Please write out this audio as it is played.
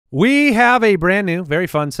We have a brand new, very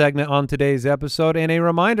fun segment on today's episode, and a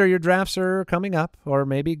reminder, your drafts are coming up, or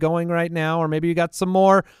maybe going right now, or maybe you got some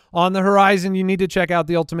more on the horizon. You need to check out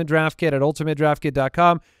the Ultimate Draft Kit at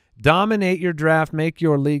ultimatedraftkit.com. Dominate your draft, make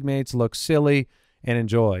your league mates look silly, and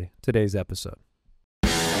enjoy today's episode.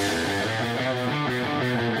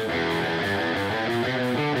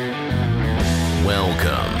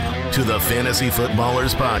 Welcome to the Fantasy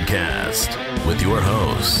Footballers Podcast with your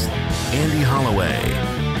hosts, Andy Holloway,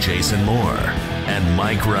 Jason Moore, and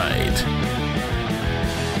Mike Wright.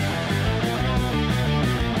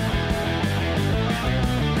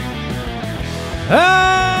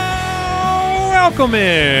 Welcome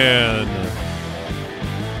in.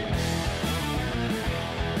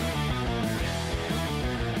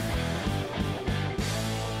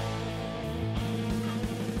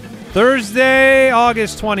 Thursday,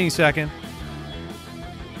 August 22nd.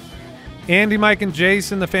 Andy, Mike, and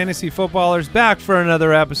Jason, the Fantasy Footballers, back for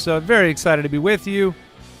another episode. Very excited to be with you.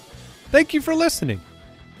 Thank you for listening.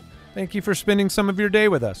 Thank you for spending some of your day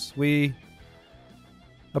with us. We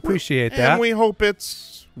appreciate that. And we hope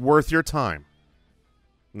it's worth your time,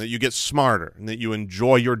 and that you get smarter, and that you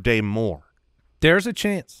enjoy your day more. There's a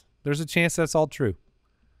chance. There's a chance that's all true.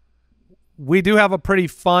 We do have a pretty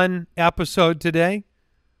fun episode today.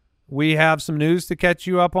 We have some news to catch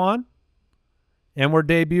you up on. And we're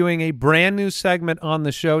debuting a brand new segment on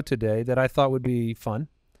the show today that I thought would be fun.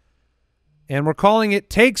 And we're calling it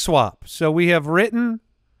Take Swap. So we have written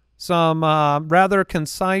some rather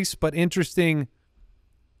concise but interesting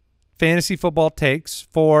fantasy football takes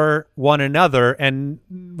for one another, and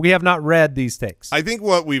we have not read these takes. I think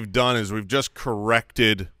what we've done is we've just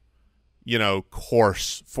corrected,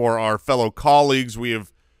 course for our fellow colleagues.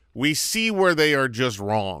 We see where they are just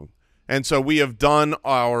wrong. And so we have done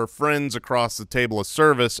our friends across the table a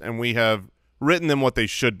service, and we have written them what they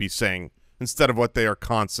should be saying instead of what they are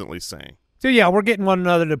constantly saying. So, yeah, we're getting one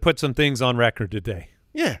another to put some things on record today.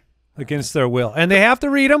 Yeah. Against their will. And they have to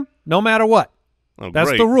read them no matter what. Oh, That's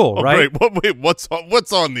great. the rule, right? Great. Wait, what's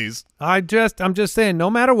on these? I'm just saying, no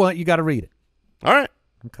matter what, you got to read it. All right.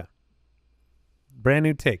 Okay. Brand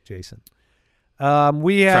new take, Jason.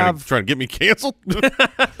 We have trying to get me canceled?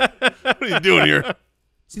 What are you doing here?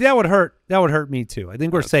 See, that would hurt. That would hurt me too. I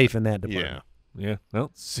think we're safe in that department. Yeah.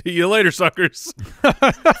 Well, see you later, suckers.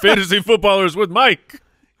 Fantasy Footballers with Mike.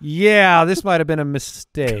 Yeah, this might have been a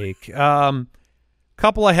mistake.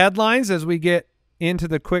 Couple of headlines as we get into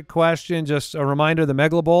the quick question. Just a reminder, the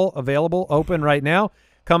Mega Bowl available, open right now.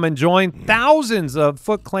 Come and join thousands of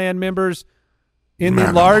Foot Clan members in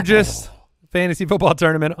the largest fantasy football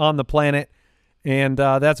tournament on the planet. And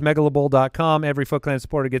that's megalobowl.com. Every Foot Clan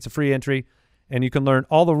supporter gets a free entry. And you can learn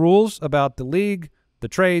all the rules about the league, the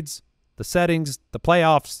trades, the settings, the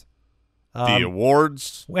playoffs. The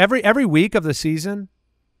awards. Every week of the season,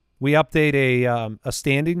 we update a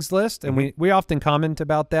standings list, and we often comment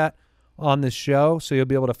about that on this show, so you'll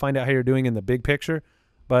be able to find out how you're doing in the big picture.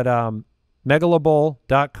 But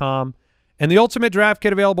megalobowl.com. And the Ultimate Draft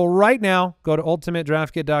Kit available right now. Go to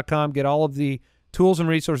ultimatedraftkit.com. Get all of the tools and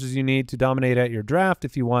resources you need to dominate at your draft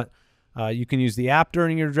if you want. You can use the app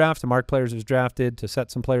during your draft to mark players as drafted, to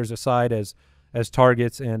set some players aside as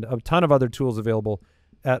targets, and a ton of other tools available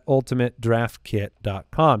at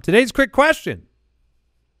ultimatedraftkit.com. Today's quick question.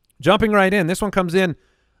 Jumping right in. This one comes in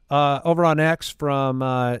over on X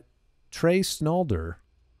from Trey Snolder.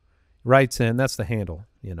 Writes in. That's the handle,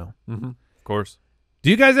 Of course. Do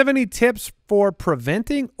you guys have any tips for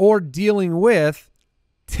preventing or dealing with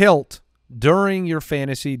tilt during your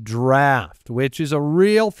fantasy draft, which is a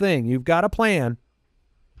real thing? You've got a plan,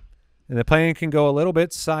 and the plan can go a little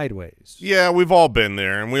bit sideways. Yeah, we've all been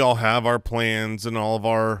there, and we all have our plans and all of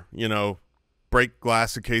our, break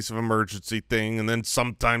glass in case of emergency thing, and then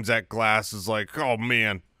sometimes that glass is like, oh,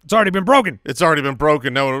 man. It's already been broken. It's already been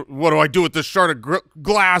broken. Now what do I do with this shard of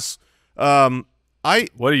glass? What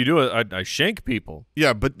do you do? I shank people.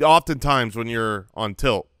 Yeah, but oftentimes when you're on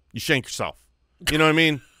tilt, you shank yourself. You know what I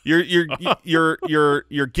mean? You're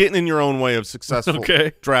getting in your own way of successful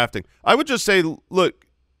drafting. I would just say, look,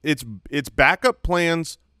 it's backup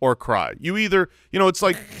plans or cry. You either, it's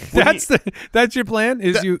like that's your plan.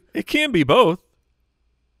 It can be both.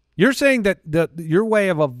 You're saying that your way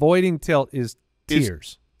of avoiding tilt is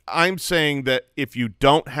tears. I'm saying that if you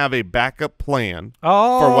don't have a backup plan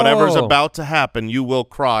for whatever's about to happen, you will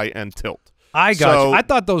cry and tilt. I got you. I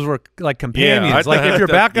thought those were like companions. Yeah, if your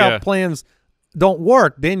backup plans don't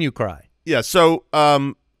work, then you cry. Yeah. So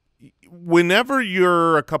whenever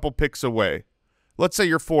you're a couple picks away, let's say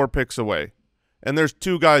you're 4 picks away, and there's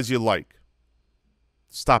 2 guys you like,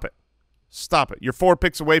 stop it. Stop it. You're 4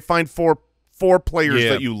 picks away. Find four players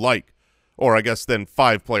that you like. or I guess then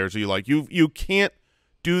 5 players you like. You can't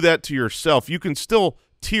do that to yourself. You can still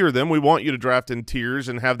tier them. We want you to draft in tiers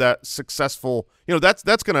and have that successful,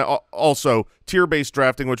 that's going to also tier-based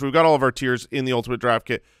drafting, which we've got all of our tiers in the Ultimate Draft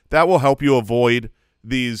Kit. That will help you avoid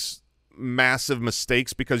these massive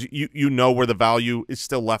mistakes because you know where the value is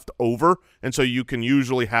still left over, and so you can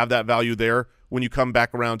usually have that value there when you come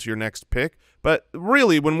back around to your next pick. But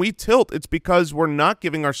really, when we tilt, it's because we're not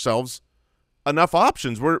giving ourselves enough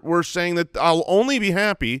options. We're saying that I'll only be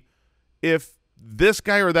happy if this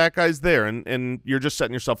guy or that guy's there, and you're just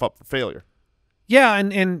setting yourself up for failure. Yeah,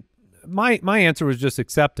 and my answer was just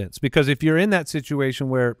acceptance, because if you're in that situation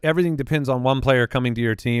where everything depends on one player coming to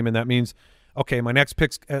your team, and that means, okay, my next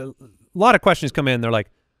pick's a lot of questions come in. They're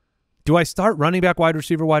like, do I start running back, wide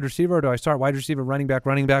receiver, or do I start wide receiver, running back?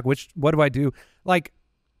 What do I do? Like,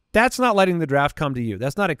 that's not letting the draft come to you.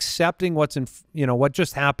 That's not accepting what's in, what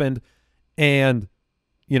just happened and,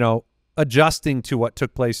 adjusting to what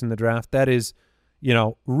took place in the draft. That is,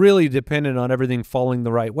 really dependent on everything falling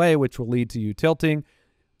the right way, which will lead to you tilting.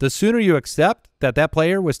 The sooner you accept that that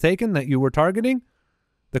player was taken that you were targeting,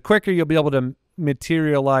 the quicker you'll be able to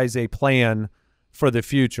materialize a plan for the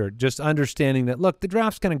future. Just understanding that, look, the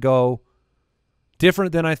draft's going to go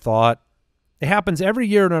different than I thought. It happens every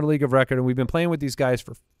year in our league of record, and we've been playing with these guys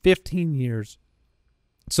for 15 years.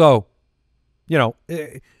 So,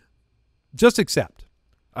 just accept.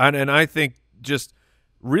 And I think just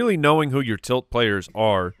really knowing who your tilt players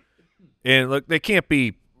are, and look, they can't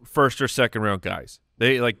be first or second round guys.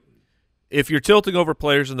 If you're tilting over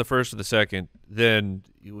players in the first or the second, then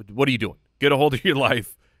what are you doing? Get a hold of your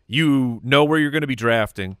life. You know where you're going to be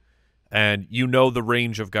drafting, and you know the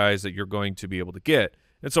range of guys that you're going to be able to get.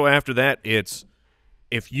 And so after that, it's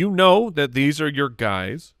if you know that these are your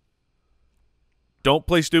guys, don't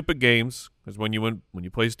play stupid games, because when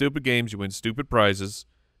you play stupid games, you win stupid prizes,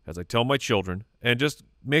 as I tell my children, and just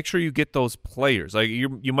make sure you get those players. Like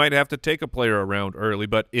you might have to take a player around early,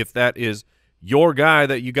 but if that is your guy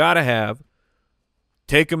that you got to have,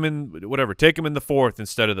 take him in the 4th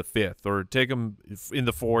instead of the 5th, or take him in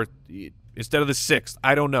the 4th instead of the 6th.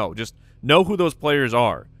 I don't know. Just know who those players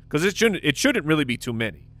are, because it shouldn't really be too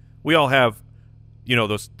many. We all have,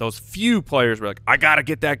 those few players where like, I got to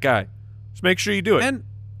get that guy. Just make sure you do it. And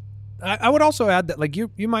I would also add that, like, you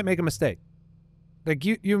might make a mistake. Like,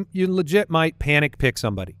 you legit might panic pick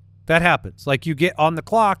somebody. That happens. Like, you get on the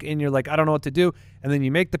clock and you're like, I don't know what to do, and then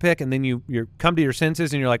you make the pick, and then you come to your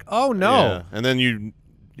senses and you're like, oh no. Yeah. And then you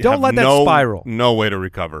don't let that spiral. No way to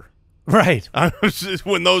recover. Right.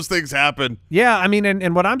 When those things happen. Yeah, I mean,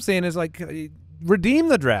 and what I'm saying is, like, redeem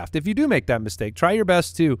the draft. If you do make that mistake, try your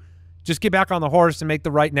best to just get back on the horse and make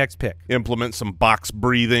the right next pick. Implement some box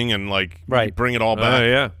breathing and, like, right. Bring it all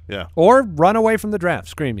back. Yeah. Or run away from the draft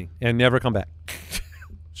screaming and never come back.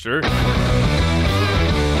 Sure.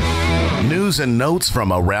 News and notes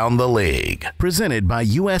from around the league. Presented by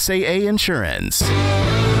USAA Insurance.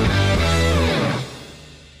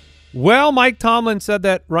 Well, Mike Tomlin said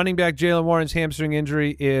that running back Jaylen Warren's hamstring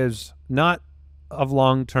injury is not of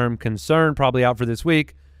long-term concern, probably out for this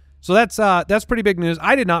week. So that's pretty big news.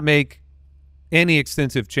 I did not make any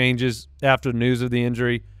extensive changes after the news of the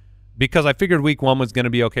injury because I figured week 1 was going to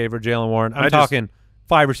be okay for Jaylen Warren. I'm talking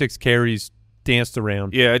 5 or 6 carries danced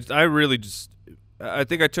around. Yeah, I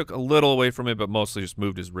think I took a little away from it, but mostly just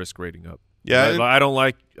moved his risk rating up. Yeah, I don't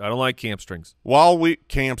like hamstrings. While we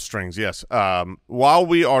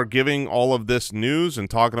are giving all of this news and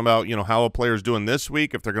talking about how a player's doing this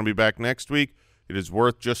week, if they're going to be back next week, it is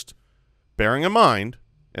worth just bearing in mind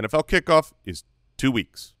NFL kickoff is 2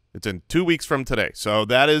 weeks. It's in 2 weeks from today, so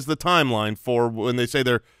that is the timeline for when they say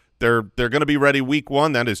they're going to be ready week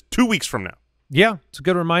 1. That is 2 weeks from now. Yeah, it's a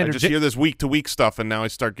good reminder. I just hear this week-to-week stuff, and now I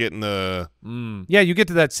start getting the Yeah, you get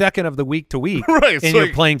to that second of the week-to-week, right, and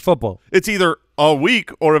you're playing football. It's either a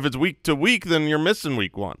week, or if it's week-to-week, then you're missing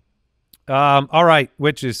week 1. All right,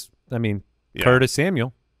 which is, Curtis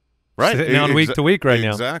Samuel. Right. Sitting on week-to-week right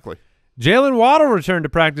now. Exactly. Jalen Waddle returned to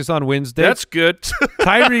practice on Wednesday. That's good.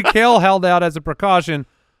 Tyreek Hill held out as a precaution.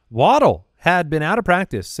 Waddle had been out of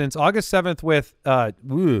practice since August 7th with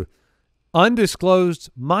undisclosed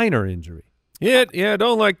minor injury. Yeah,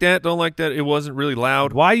 don't like that. Don't like that. It wasn't really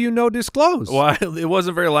loud. Why disclose? Why it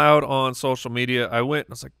wasn't very loud on social media. I went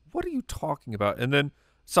and I was like, what are you talking about? And then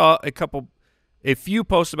saw a few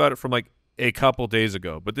posts about it from like a couple days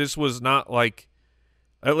ago. But this was not like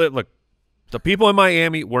look, the people in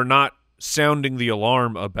Miami were not sounding the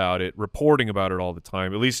alarm about it, reporting about it all the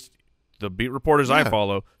time, at least the beat reporters I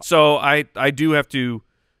follow. So I do have to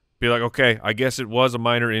be like, okay, I guess it was a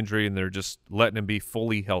minor injury and they're just letting him be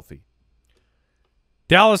fully healthy.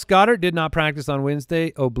 Dallas Goedert did not practice on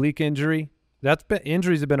Wednesday, oblique injury.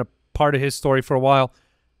 Injuries have been a part of his story for a while.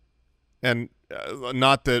 And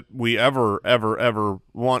not that we ever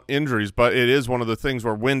want injuries, but it is one of the things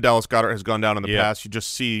where when Dallas Goedert has gone down in the past, you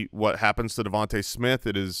just see what happens to Devontae Smith.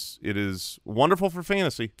 It is wonderful for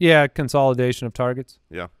fantasy. Yeah, consolidation of targets.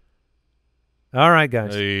 Yeah. All right,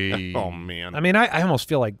 guys. Hey. Oh, man. I mean, I almost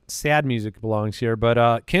feel like sad music belongs here, but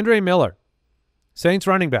Kendre Miller, Saints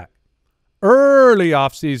running back, early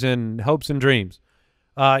offseason hopes and dreams.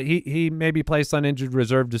 He may be placed on injured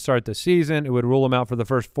reserve to start the season. It would rule him out for the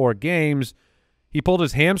first 4 games. He pulled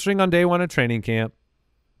his hamstring on day 1 of training camp.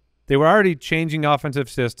 They were already changing offensive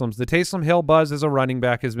systems. The Taysom Hill buzz as a running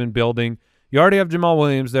back has been building. You already have Jamal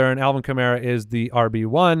Williams there, and Alvin Kamara is the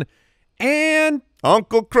RB1. And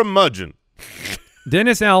Uncle Curmudgeon.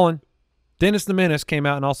 Dennis the Menace, came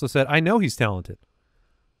out and also said, I know he's talented,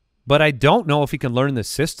 but I don't know if he can learn the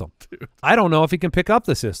system. I don't know if he can pick up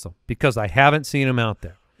the system because I haven't seen him out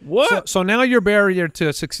there. What? So now your barrier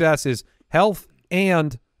to success is health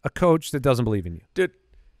and a coach that doesn't believe in you. Dude,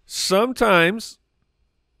 sometimes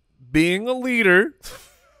being a leader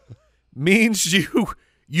means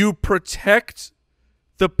you protect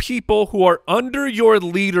the people who are under your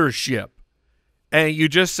leadership, and you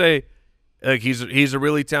just say, like, he's a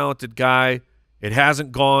really talented guy. It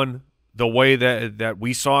hasn't gone the way that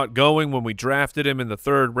we saw it going when we drafted him in the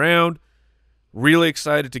 3rd round. Really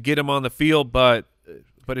excited to get him on the field, but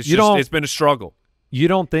it's been a struggle. You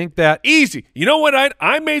don't think that Easy. You know what?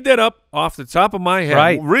 I made that up off the top of my head.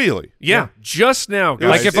 Right. Really? Yeah. Just now, guys.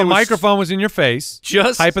 like if a microphone was in your face,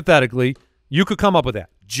 just hypothetically, you could come up with that.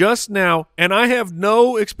 Just now, and I have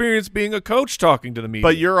no experience being a coach talking to the media.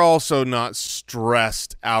 But you're also not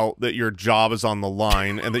stressed out that your job is on the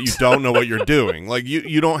line and that you don't know what you're doing. Like,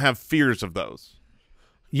 you don't have fears of those.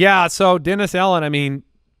 Yeah, so Dennis Allen, I mean,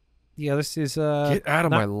 yeah, this is get out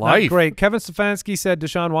of not, my life. Not great. Kevin Stefanski said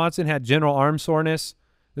Deshaun Watson had general arm soreness.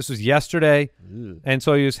 This was yesterday, and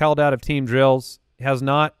so he was held out of team drills. Has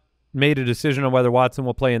not made a decision on whether Watson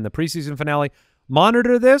will play in the preseason finale.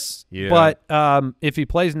 Monitor this, but if he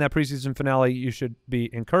plays in that preseason finale, you should be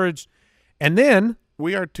encouraged. And then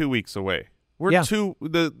we are 2 weeks away.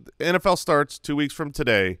 The NFL starts 2 weeks from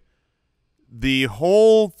today. The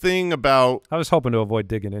whole thing about I was hoping to avoid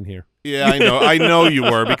digging in here. Yeah, I know you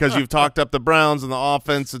were, because you've talked up the Browns and the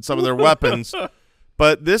offense and some of their weapons.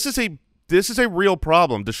 But this is a real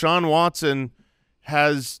problem. Deshaun Watson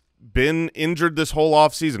has been injured this whole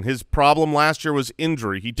offseason. His problem last year was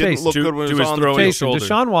injury. He didn't look good when he was on the field.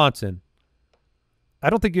 Deshaun Watson,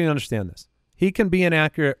 I don't think you understand this. He can be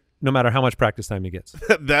inaccurate no matter how much practice time he gets.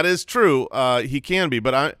 That is true. He can be,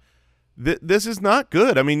 but this is not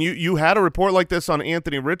good. I mean, you had a report like this on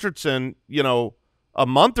Anthony Richardson, a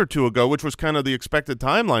month or 2 ago, which was kind of the expected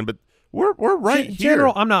timeline, but we're right here.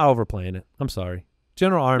 General, I'm not overplaying it. I'm sorry.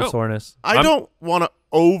 General arm soreness. I don't want to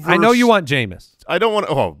I know you want Jameis. I don't want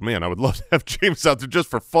to. Oh man, I would love to have Jameis out there just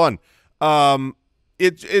for fun.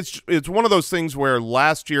 It's one of those things where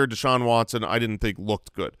last year Deshaun Watson I didn't think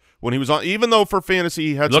looked good when he was on. Even though for fantasy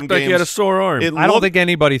he had some looked like games, he had a sore arm. I don't think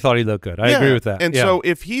anybody thought he looked good. I agree with that. And so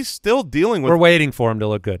if he's still dealing with, we're waiting for him to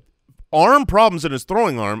look good. Arm problems in his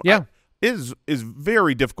throwing arm. Yeah. Is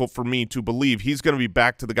very difficult for me to believe he's going to be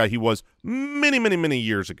back to the guy he was many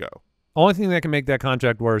years ago. Only thing that can make that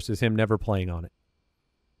contract worse is him never playing on it.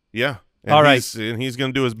 Yeah. And all right. And he's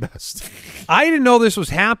going to do his best. I didn't know this was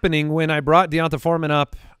happening when I brought Deonta Foreman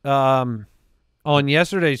up on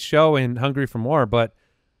yesterday's show in Hungry for More, but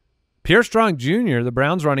Pierre Strong Jr., the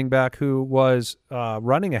Browns running back who was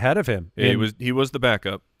running ahead of him. He was the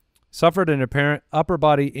backup. Suffered an apparent upper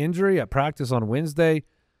body injury at practice on Wednesday.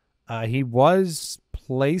 He was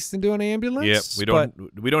placed into an ambulance. Yeah,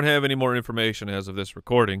 we don't have any more information as of this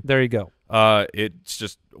recording. There you go. It's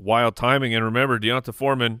just wild timing. And remember, Deonta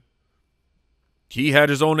Foreman, he had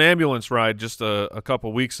his own ambulance ride just a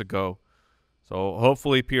couple weeks ago. So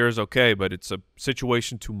hopefully Pierre's okay, but it's a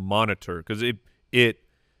situation to monitor because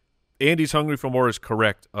Andy's Hungry for More is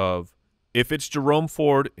correct of if it's Jerome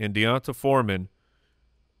Ford and Deonta Foreman,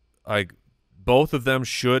 both of them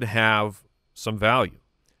should have some value.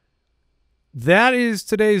 That is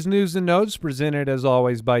today's news and notes, presented as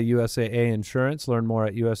always by USAA Insurance. Learn more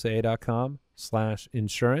at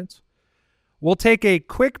usaa.com/insurance. We'll take a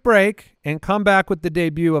quick break and come back with the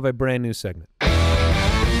debut of a brand new segment.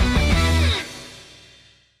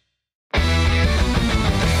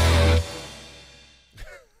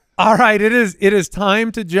 All right, it is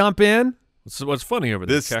time to jump in. What's funny over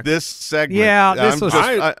this segment?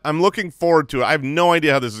 Yeah, I'm looking forward to it. I have no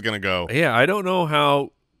idea how this is going to go. Yeah, I don't know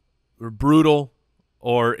how brutal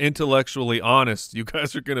or intellectually honest you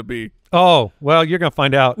guys are going to be. Oh, well, you're going to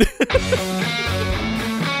find out.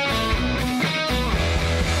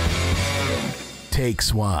 take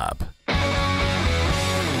swap.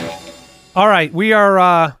 All right,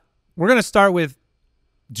 we're going to start with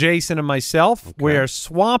Jason and myself. Okay. We are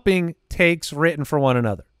swapping takes written for one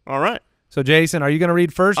another. All right. So, Jason, are you going to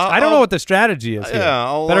read first? I don't know what the strategy is here.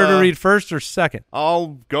 Yeah, Better to read first or second?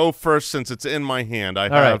 I'll go first since it's in my hand. I All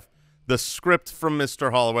right. have the script from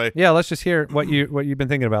Mr. Holloway. Yeah, let's just hear what you've been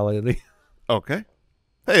thinking about lately. Okay.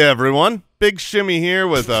 Hey, everyone. Big Shimmy here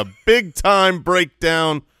with a big-time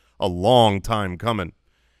breakdown, a long time coming.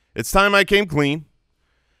 It's time I came clean.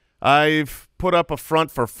 I've put up a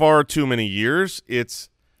front for far too many years. It's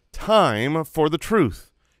time for the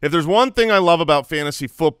truth. If there's one thing I love about fantasy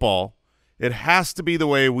football, it has to be the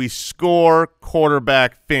way we score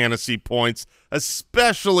quarterback fantasy points,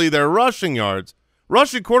 especially their rushing yards.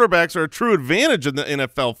 Rushing quarterbacks are a true advantage in the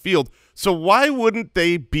NFL field, so why wouldn't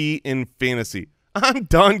they be in fantasy? I'm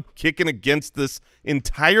done kicking against this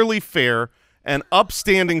entirely fair and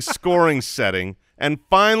upstanding scoring setting and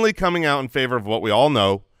finally coming out in favor of what we all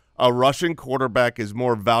know. A rushing quarterback is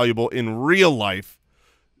more valuable in real life,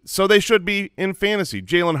 so they should be in fantasy.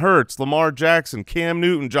 Jalen Hurts, Lamar Jackson, Cam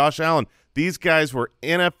Newton, Josh Allen, these guys were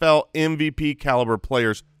NFL MVP caliber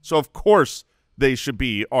players, so of course they should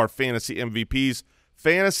be our fantasy MVPs.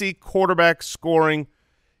 Fantasy quarterback scoring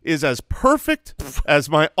is as perfect as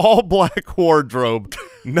my all-black wardrobe.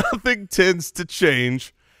 Nothing tends to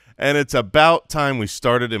change, and it's about time we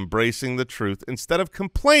started embracing the truth instead of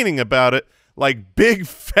complaining about it like big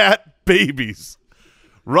fat babies.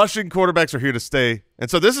 Rushing quarterbacks are here to stay, and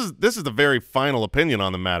so this is the very final opinion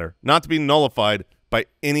on the matter, not to be nullified by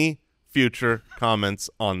any future comments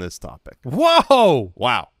on this topic. Whoa!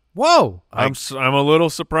 Wow. Whoa! I'm a little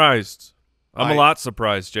surprised. I'm a lot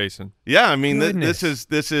surprised, Jason. Yeah, I mean Goodness.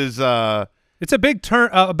 this is It's a big turn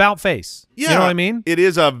about face. yeah, You know what I mean? It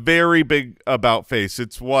is a very big about face.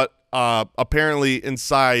 It's what apparently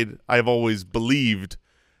inside I've always believed.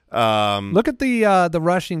 Look at the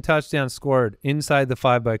rushing touchdown scored inside the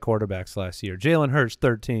 5 by quarterbacks last year. Jalen Hurts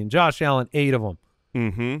 13, Josh Allen 8 of them.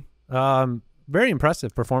 Mm-hmm. Very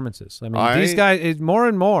impressive performances. I mean, these guys more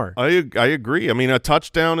and more. I agree. I mean, a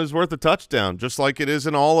touchdown is worth a touchdown, just like it is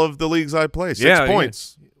in all of the leagues I play. 6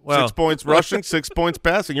 points. Yeah. Well. 6 points rushing, 6 points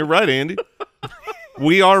passing. You're right, Andy.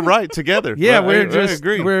 We are right together. Yeah, Right, I I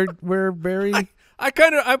agree. We're very. I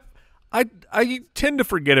tend to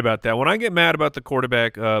forget about that. When I get mad about the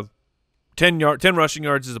quarterback, 10 rushing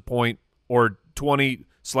yards is a point, or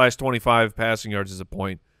 20/25 passing yards is a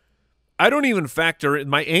point. I don't even factor in.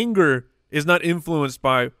 My anger is not influenced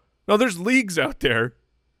by. No, there's leagues out there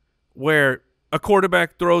where a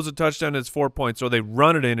quarterback throws a touchdown and it's 4 points, or they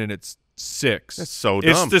run it in and it's 6. That's so dumb.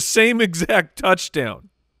 It's the same exact touchdown.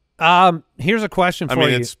 Here's a question for you. I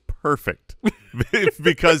mean, it's perfect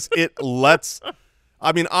because it lets.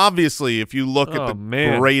 I mean, obviously, if you look at the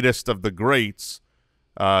greatest of the greats,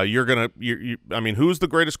 you're gonna. I mean, who's the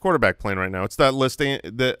greatest quarterback playing right now? It's that listing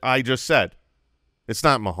that I just said. It's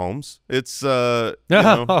not Mahomes. It's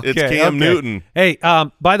it's Cam Newton. Hey,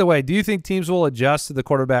 by the way, do you think teams will adjust to the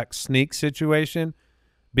quarterback sneak situation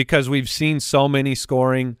because we've seen so many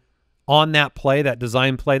scoring on that play, that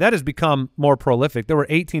design play that has become more prolific? There were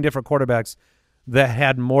 18 different quarterbacks that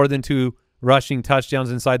had more than 2 rushing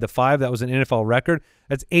touchdowns inside the 5. That was an NFL record.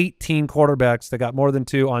 That's 18 quarterbacks that got more than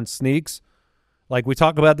 2 on sneaks. Like we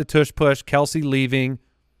talk about the tush push, Kelsey leaving.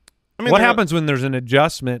 I mean, what happens when there's an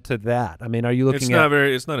adjustment to that? I mean, are you looking at?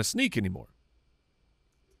 It's not a sneak anymore.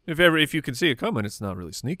 If you can see it coming, it's not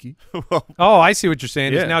really sneaky. Oh, I see what you're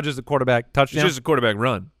saying. Yeah. It's now just a quarterback touchdown. It's just a quarterback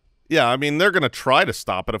run. Yeah, I mean, they're going to try to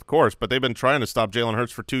stop it, of course, but they've been trying to stop Jalen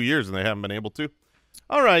Hurts for 2 years, and they haven't been able to.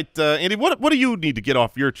 All right, Andy, what do you need to get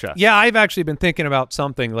off your chest? Yeah, I've actually been thinking about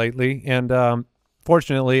something lately, and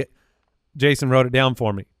fortunately, Jason wrote it down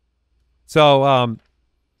for me. So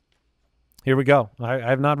here we go. I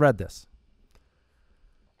have not read this.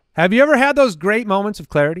 Have you ever had those great moments of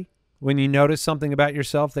clarity when you notice something about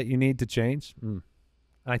yourself that you need to change?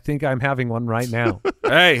 I think I'm having one right now.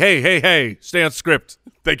 Hey. Stay on script.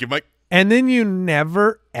 Thank you, Mike. And then you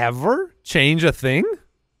never, ever change a thing?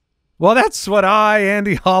 Well, that's what I,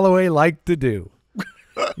 Andy Holloway, like to do.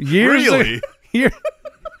 Really?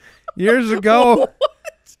 Years ago.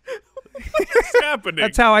 What's happening?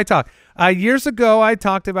 That's how I talk. Years ago, I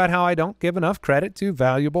talked about how I don't give enough credit to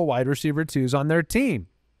valuable wide receiver 2s on their team.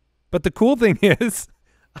 But the cool thing is,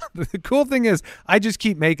 I just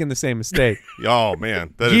keep making the same mistake. Oh,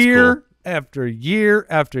 man. That is year cool. after year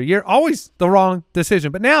after year. Always the wrong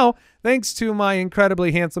decision. But now, thanks to my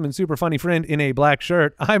incredibly handsome and super funny friend in a black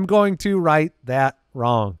shirt, I'm going to right that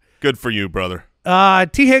wrong. Good for you, brother.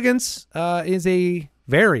 T. Higgins is a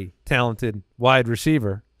very talented wide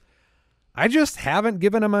receiver. I just haven't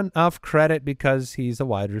given him enough credit because he's a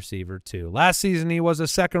wide receiver too. Last season, he was a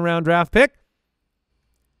second-round draft pick.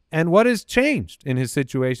 And what has changed in his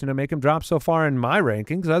situation to make him drop so far in my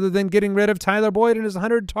rankings other than getting rid of Tyler Boyd and his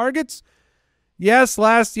 100 targets? Yes,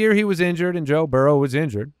 last year he was injured and Joe Burrow was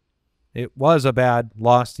injured. It was a bad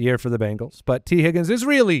lost year for the Bengals, but T. Higgins is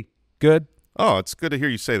really good. Oh, it's good to hear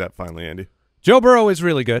you say that finally, Andy. Joe Burrow is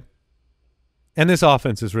really good, and this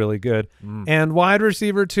offense is really good. And wide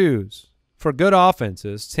receiver twos for good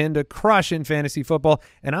offenses tend to crush in fantasy football,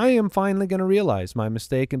 and I am finally going to realize my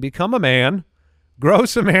mistake and become a man, grow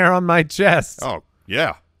some hair on my chest. Oh,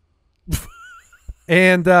 yeah.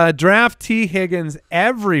 And draft T. Higgins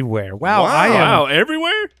everywhere. Wow, Wow,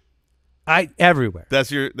 everywhere? Everywhere.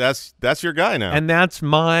 That's your guy now. And that's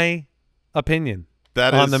my opinion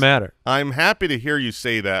on the matter. I'm happy to hear you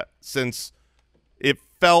say that, since it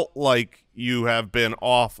felt like you have been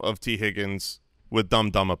off of T. Higgins with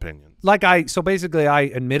dumb opinions. So basically I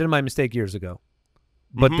admitted my mistake years ago,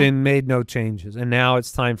 but then made no changes. And now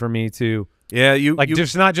it's time for me to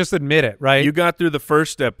just not just admit it, right? You got through the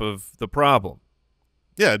first step of the problem.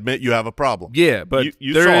 Yeah, admit you have a problem. Yeah, but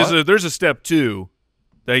there's a step 2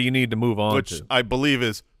 that you need to move on which to. I believe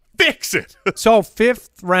is fix it. So 5th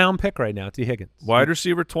round pick right now, T. Higgins. Wide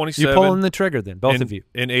receiver 27. You're pulling the trigger then, both of you.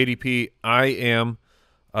 In ADP, I am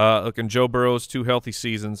looking Joe Burrow's 2 healthy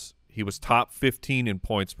seasons. He was top 15 in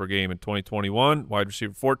points per game in 2021. Wide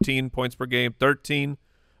receiver 14 points per game, 13.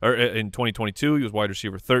 Or in 2022, he was wide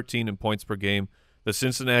receiver 13 in points per game. The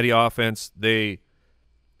Cincinnati offense,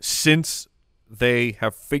 since they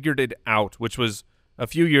have figured it out, which was a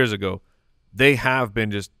few years ago, they have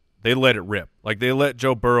been they let it rip. Like, they let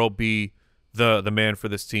Joe Burrow be the man for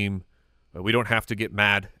this team. We don't have to get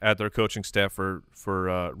mad at their coaching staff for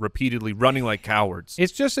repeatedly running like cowards.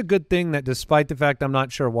 It's just a good thing that despite the fact I'm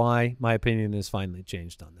not sure why, my opinion is finally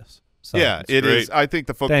changed on this. So yeah, it is. I think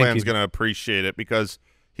the Foot Thank Clan's you. going to appreciate it because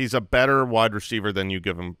he's a better wide receiver than you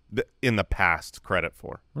give him in the past credit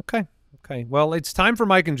for. Okay. Well, it's time for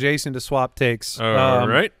Mike and Jason to swap takes. All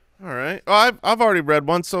right. Well, I've already read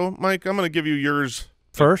one, so Mike, I'm going to give you yours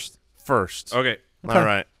First. Okay. All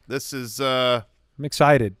right. This is I'm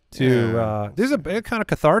excited to this is a bit kind of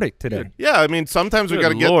cathartic today. yeah. I mean, sometimes we got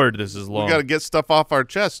to get Lord, this is long. we got to get stuff off our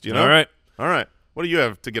chest. You know. All right. What do you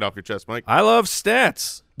have to get off your chest, Mike? I love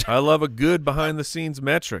stats. I love a good behind-the-scenes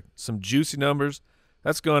metric, some juicy numbers.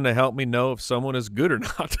 That's going to help me know if someone is good or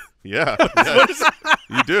not. Yeah,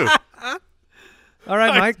 you do. All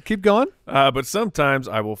right, Mike, keep going. But sometimes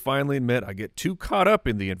I will finally admit I get too caught up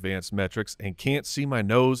in the advanced metrics and can't see my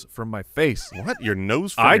nose from my face. What? Your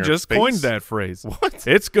nose from I your just face? coined that phrase. What?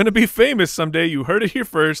 It's going to be famous someday. You heard it here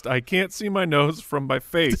first. I can't see my nose from my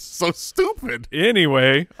face. So stupid.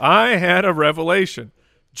 Anyway, I had a revelation.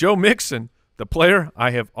 Joe Mixon, the player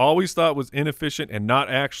I have always thought was inefficient and not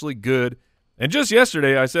actually good, and just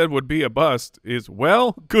yesterday I said would be a bust, is,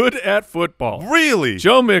 well, good at football. Really?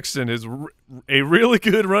 Joe Mixon is a really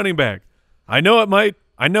good running back. I know it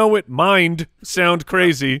might sound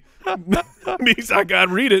crazy. I got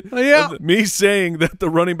to read it. Yeah. Me saying that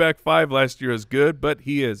the running back 5 last year is good, but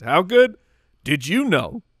he is how good? Did you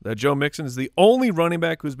know that Joe Mixon is the only running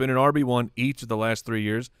back who's been an RB1 each of the last 3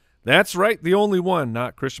 years? That's right, the only one,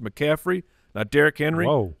 not Christian McCaffrey, not Derrick Henry,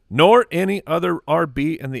 nor any other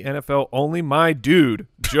RB in the NFL, only my dude,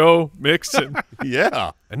 Joe Mixon.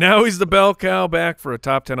 Yeah. And now he's the bell cow back for a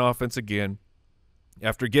top 10 offense again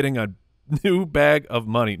after getting a new big bag of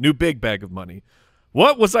money.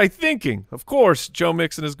 What was I thinking? Of course, Joe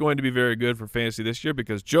Mixon is going to be very good for fantasy this year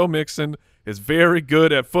because Joe Mixon is very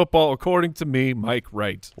good at football, according to me, Mike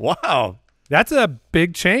Wright. Wow. That's a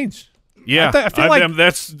big change. Yeah, I feel like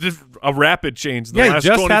that's just a rapid change in the you last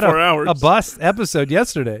just 24 had hours. a bust episode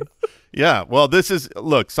yesterday. Yeah. Well,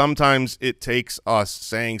 look, sometimes it takes us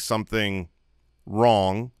saying something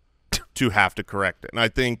wrong to have to correct it. And I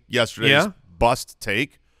think yesterday's bust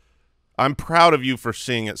take, I'm proud of you for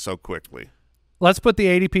seeing it so quickly. Let's put the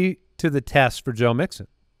ADP to the test for Joe Mixon.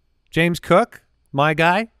 James Cook, my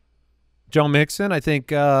guy. Joe Mixon, I think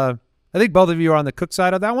both of you are on the Cook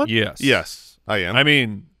side of that one. Yes, I am. I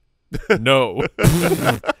mean, no.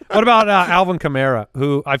 What about Alvin Kamara,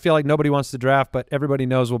 who I feel like nobody wants to draft, but everybody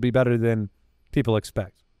knows will be better than people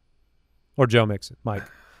expect? Or Joe Mixon, Mike?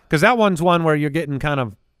 Because that one's one where you're getting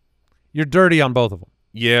you're dirty on both of them.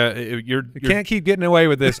 Yeah, You can't keep getting away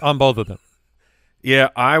with this on both of them. Yeah,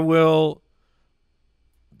 I will.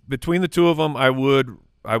 Between the two of them, I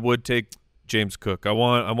would take James Cook. I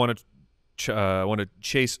want to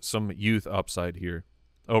chase some youth upside here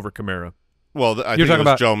over Kamara. Well, I think it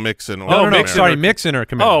was Joe Mixon. No, Mixon or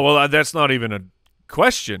Kamara. Oh, well, that's not even a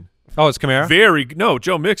question. Oh, it's Kamara?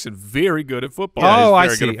 Joe Mixon, very good at football. Yeah, oh, I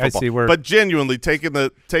he's very good see. at football. We're But genuinely taking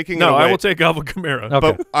it away. I will take Alvin Kamara. Okay.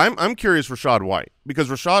 But I'm curious, Rachaad White, because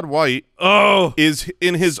Rachaad White is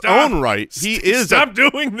in his Stop. own right. He is Stop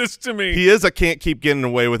doing this to me. He is a can't keep getting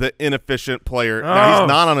away with it, inefficient player. Now, he's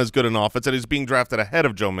not on as good an offense, and he's being drafted ahead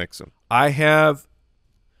of Joe Mixon. I have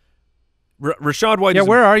Rachaad White. Yeah,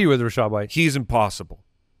 where are you with Rachaad White? He's impossible.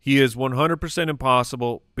 He is 100%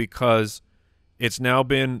 impossible because it's now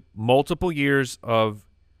been multiple years of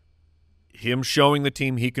him showing the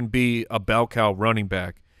team he can be a bell cow running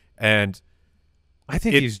back. And I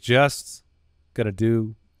think he's just going to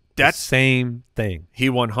do the same thing. He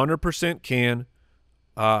 100% can.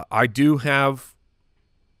 I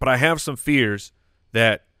have some fears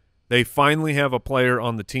that they finally have a player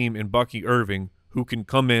on the team in Bucky Irving who can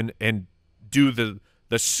come in and do the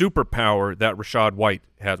superpower that Rachaad White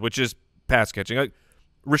has, which is pass catching.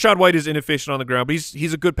 Rachaad White is inefficient on the ground, but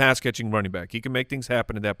he's a good pass catching running back. He can make things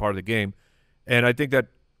happen in that part of the game, and I think that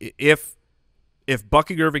if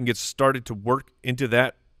Bucky Irving gets started to work into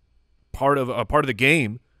that part of the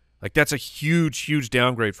game, like that's a huge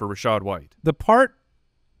downgrade for Rachaad White. The part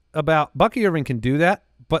about Bucky Irving can do that,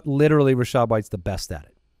 but literally Rachaad White's the best at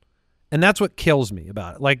it, and that's what kills me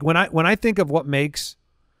about it. Like when I think of what makes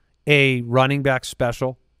a running back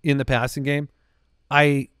special in the passing game,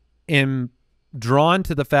 I am drawn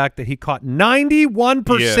to the fact that he caught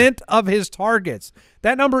 91% of his targets.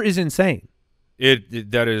 That number is insane.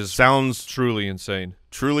 That sounds truly insane,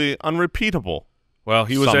 truly unrepeatable. Well,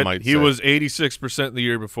 he was 86% the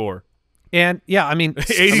year before. And yeah, I mean,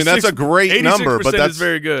 that's a great number, but that's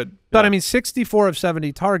very good. But I mean, 64 of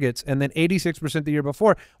 70 targets, and then 86% the year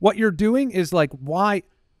before. What you're doing is like, why?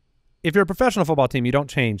 If you're a professional football team, you don't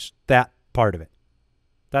change that part of it.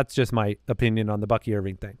 That's just my opinion on the Bucky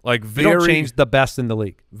Irving thing. Like you don't change the best in the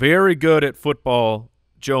league. Very good at football.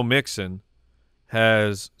 Joe Mixon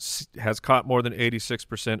has caught more than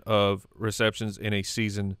 86% of receptions in a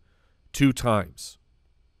season 2 times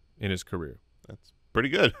in his career. That's pretty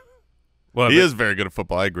good. Well, he is very good at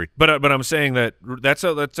football. I agree. But I'm saying that that's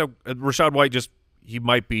Rachaad White he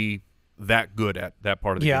might be that good at that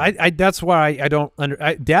part of the game. Yeah, that's why I don't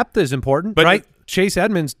depth is important, but right? Chase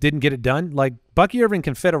Edmonds didn't get it done. Like Bucky Irving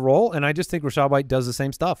can fit a role, and I just think Rachaad White does the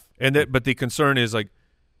same stuff. But the concern is like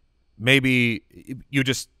maybe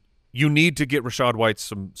you need to get Rachaad White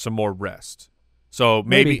some more rest. So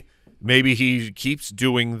maybe he keeps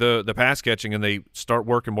doing the pass catching and they start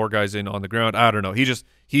working more guys in on the ground. I don't know.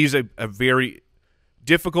 He's a very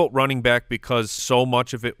difficult running back because so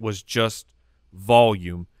much of it was just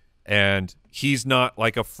volume. And he's not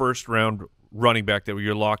like a first-round running back that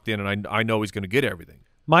you're locked in, and I know he's going to get everything.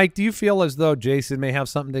 Mike, do you feel as though Jason may have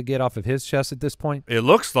something to get off of his chest at this point? It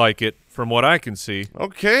looks like it from what I can see.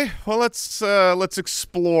 Okay, well, let's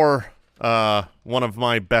explore one of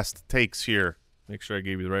my best takes here. Make sure I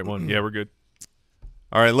gave you the right one. Yeah, we're good.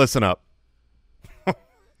 All right, listen up.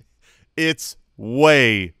 It's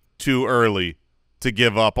way too early to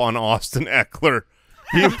give up on Austin Eckler.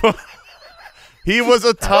 He was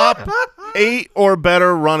a top 8 or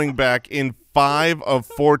better running back in 5 of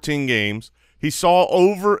 14 games. He saw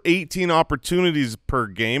over 18 opportunities per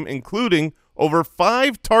game, including over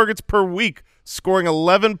 5 targets per week, scoring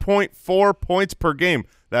 11.4 points per game.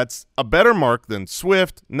 That's a better mark than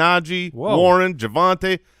Swift, Najee, Warren,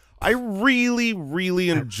 Javonte. I really, really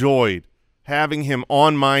enjoyed having him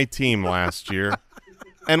on my team last year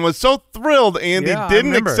and was so thrilled Andy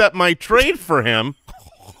didn't accept my trade for him.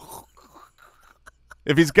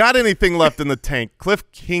 If he's got anything left in the tank,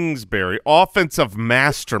 Cliff Kingsbury, offensive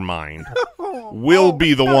mastermind, will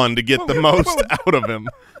be the one to get the most out of him.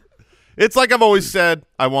 It's like I've always said,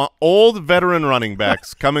 I want old veteran running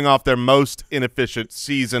backs coming off their most inefficient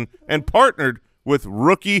season and partnered with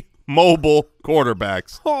rookie mobile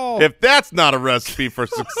quarterbacks. If that's not a recipe for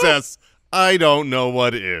success, I don't know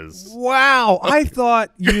what is. Wow. I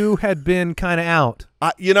thought you had been kind of out.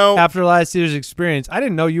 After last year's experience, I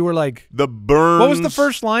didn't know you were like the Burns. What was the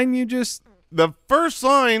first line you just? The first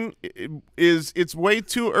line is it's way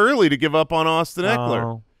too early to give up on Austin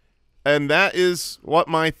Eckler. And that is what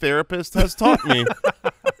my therapist has taught me,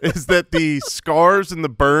 is that the scars and the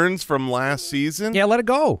burns from last season, let it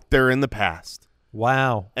go. They're in the past.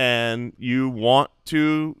 Wow. And you want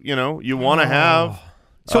to, have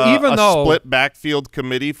even though split backfield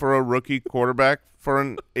committee for a rookie quarterback for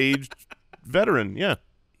an aged veteran,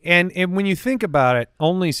 And when you think about it,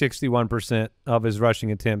 only 61% of his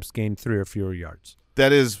rushing attempts gained 3 or fewer yards.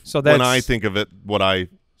 That is when I think of it, what I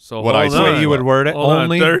say. You would word it.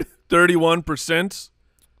 Only 31%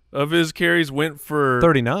 of his carries went for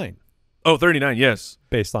 39. Oh, 39, yes.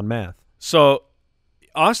 Based on math. So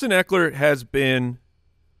Austin Eckler has been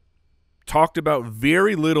talked about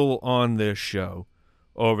very little on this show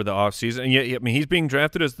over the offseason. And yet, I mean, he's being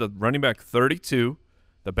drafted as the running back 32,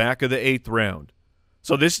 the back of the 8th round.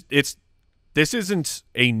 So this isn't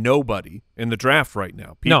a nobody in the draft right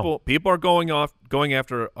now. People are going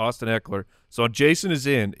after Austin Eckler. So Jason is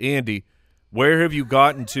in. Andy, where have you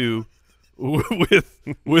gotten to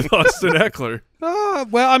with Austin Eckler?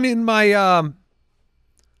 Well, I mean,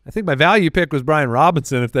 I think my value pick was Brian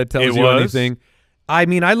Robinson, if that tells you anything. I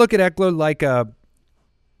mean, I look at Eckler like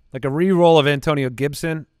a re-roll of Antonio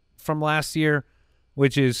Gibson from last year,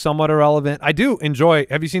 which is somewhat irrelevant. I do enjoy.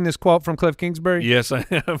 Have you seen this quote from Cliff Kingsbury? Yes, I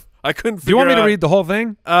have. I couldn't figure out. Do you want me to read the whole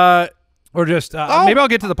thing? Or just maybe I'll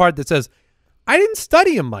get to the part that says, I didn't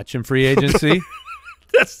study him much in free agency.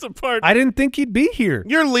 That's the part. I didn't think he'd be here.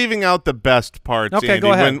 You're leaving out the best parts, Okay, Andy.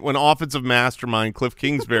 go ahead. When offensive mastermind Cliff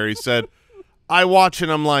Kingsbury said, I watch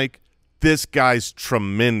and I'm like, this guy's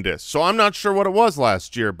tremendous. So I'm not sure what it was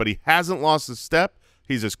last year, but he hasn't lost a step.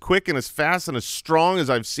 He's as quick and as fast and as strong as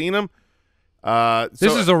I've seen him.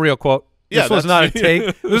 This is a real quote. Yeah, this was not a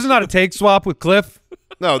take. This is not a take swap with Cliff.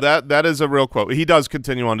 No, that is a real quote. He does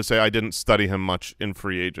continue on to say, I didn't study him much in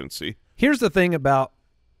free agency. Here's the thing about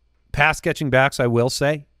pass-catching backs, I will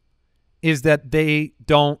say, is that they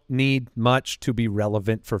don't need much to be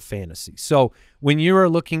relevant for fantasy. So when you are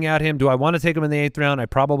looking at him, do I want to take him in the 8th round? I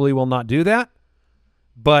probably will not do that.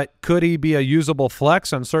 But could he be a usable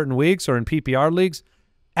flex on certain weeks or in PPR leagues?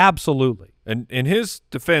 Absolutely. And in his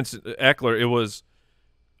defense, Eckler, it was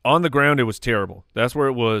on the ground, it was terrible. That's where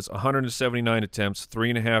it was 179 attempts,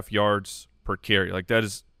 3.5 yards per carry. Like, that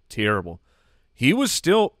is terrible. He was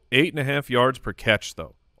still 8.5 yards per catch,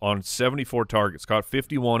 though, on 74 targets, caught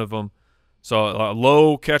 51 of them. So a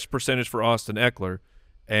low catch percentage for Austin Eckler,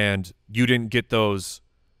 and you didn't get those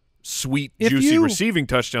sweet, juicy receiving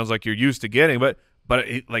touchdowns like you're used to getting. But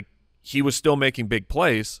he was still making big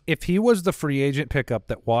plays. If he was the free agent pickup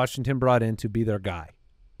that Washington brought in to be their guy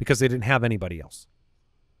because they didn't have anybody else,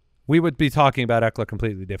 we would be talking about Eckler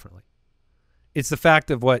completely differently. It's the fact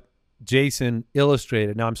of what Jason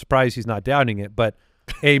illustrated. Now, I'm surprised he's not doubting it, but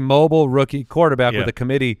a mobile rookie quarterback with a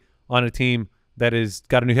committee on a team that has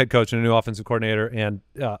got a new head coach and a new offensive coordinator and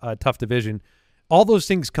a tough division. All those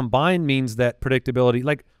things combined means that predictability.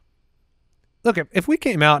 Like, look, if we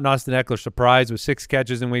came out and Austin Eckler surprised with 6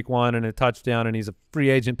 catches in week 1 and a touchdown and he's a free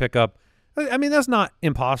agent pickup, I mean, that's not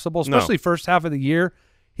impossible, especially first half of the year.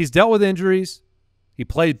 He's dealt with injuries. He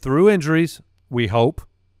played through injuries, we hope,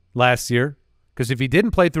 last year, because if he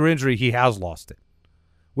didn't play through injury, he has lost it.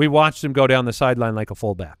 We watched him go down the sideline like a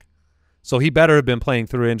fullback. So he better have been playing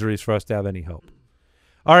through injuries for us to have any hope.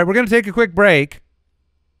 All right, we're going to take a quick break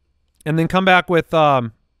and then come back with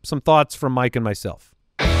some thoughts from Mike and myself.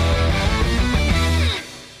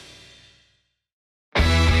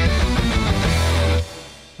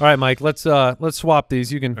 All right, Mike, let's swap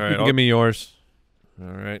these. You can give me yours. All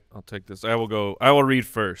right, I'll take this. I will read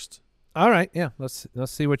first. All right, yeah. Let's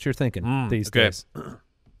see what you're thinking these days.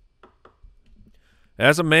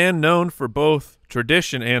 As a man known for both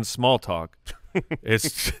tradition and small talk,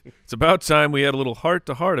 it's about time we had a little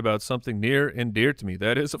heart-to-heart about something near and dear to me.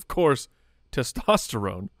 That is, of course,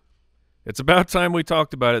 testosterone. It's about time we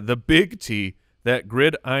talked about it. The Big T, that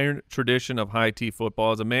gridiron tradition of high T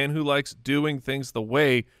football, is a man who likes doing things the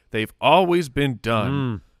way they've always been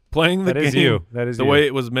done, playing the game the way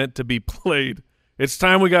it was meant to be played. It's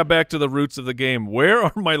time we got back to the roots of the game. Where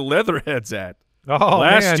are my Leatherheads at? Oh,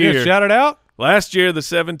 last year, shout it out. Last year, the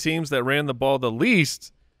 7 teams that ran the ball the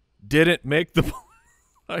least didn't make the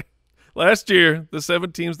Last year, the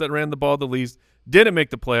 7 teams that ran the ball the least didn't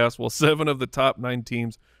make the playoffs, while 7 of the top 9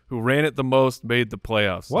 teams who ran it the most made the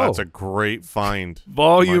playoffs. Whoa. That's a great find.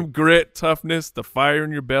 Volume, Mike. Grit, toughness, the fire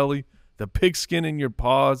in your belly, the pigskin in your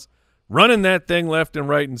paws, running that thing left and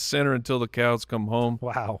right and center until the cows come home.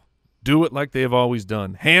 Wow. Do it like they have always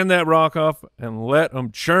done. Hand that rock off and let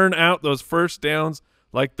them churn out those first downs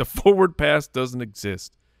like the forward pass doesn't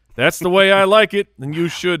exist. That's the way I like it, and you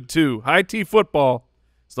should too. High T football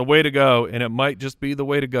is the way to go, and it might just be the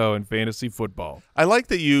way to go in fantasy football. I like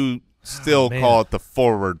that you still call it the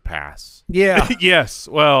forward pass. Yeah. Yes.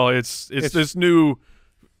 Well, it's this new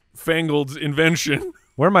fangled invention.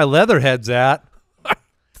 Where are my Leatherheads at?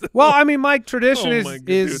 Well, I mean, Mike, tradition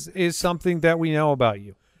is something that we know about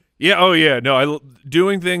you. Yeah. Oh, yeah. No,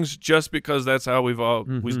 doing things just because that's how we've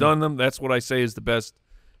always done them. That's what I say is the best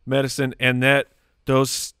medicine, and that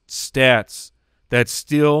those stats that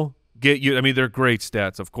still get you. I mean, they're great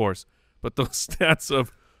stats, of course, but those stats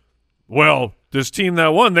of, well, this team that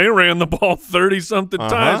won, they ran the ball 30-something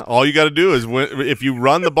times. All you got to do is win. If you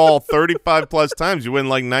run the ball 35 plus times, you win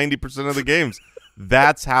like 90% of the games.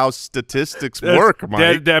 That's how statistics work,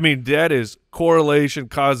 Mike. That is correlation,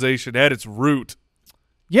 causation at its root.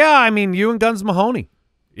 Yeah, I mean, you and Guns Mahoney.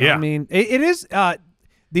 Yeah. I mean, it is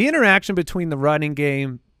the interaction between the running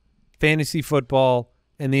game, fantasy football,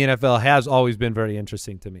 and the NFL has always been very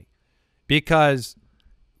interesting to me because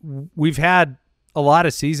we've had a lot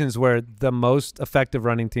of seasons where the most effective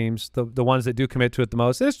running teams, the ones that do commit to it the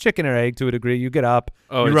most, it's chicken or egg to a degree. You get up,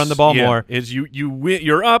 you run the ball more. You win,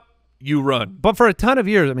 you're up, you run. But for a ton of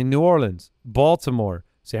years, I mean, New Orleans, Baltimore,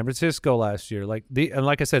 San Francisco last year, like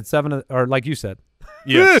I said, like you said.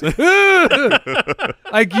 Yes.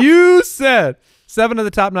 Like you said, 7 of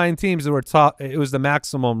the top 9 teams that were top, it was the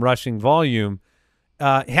maximum rushing volume,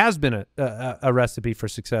 has been a recipe for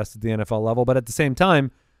success at the NFL level. But at the same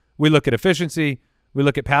time, we look at efficiency. We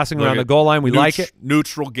look at passing around the goal line. We like it.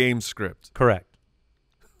 Neutral game script. Correct.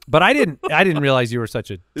 But I didn't realize you were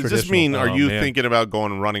such a Does this mean, are you thinking about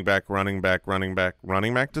going running back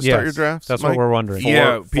to start your drafts? That's Mike? what we're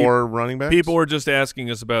wondering. For running backs? People were just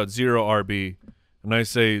asking us about 0 RB, and I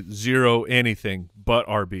say 0 anything but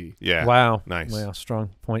RB. Yeah. Wow. Nice. Wow,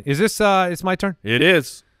 strong point. Is this it's my turn? It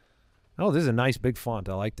is. Oh, this is a nice big font.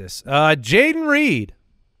 I like this. Jaden Reed.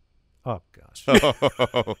 Oh, gosh.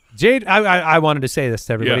 I wanted to say this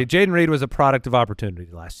to everybody. Yeah. Jaden Reed was a product of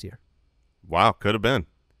opportunity last year. Wow, could have been.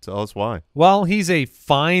 Tell us why. Well, he's a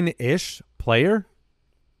fine-ish player.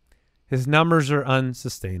 His numbers are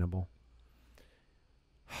unsustainable.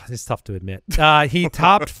 It's tough to admit. He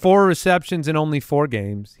topped 4 receptions in only 4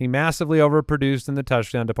 games. He massively overproduced in the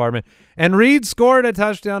touchdown department. And Reed scored a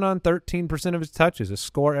touchdown on 13% of his touches, a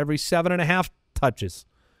score every 7.5 touches.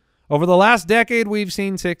 Over the last decade, we've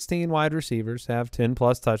seen 16 wide receivers have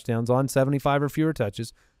 10-plus touchdowns on 75 or fewer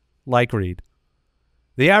touches, like Reed.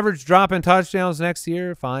 The average drop in touchdowns next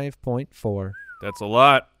year, 5.4. That's a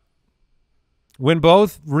lot. When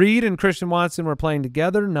both Reed and Christian Watson were playing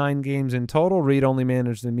together, 9 games in total, Reed only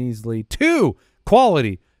managed a measly 2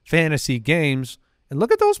 quality fantasy games. And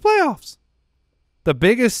look at those playoffs. The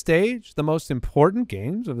biggest stage, the most important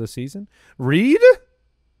games of the season. Reed?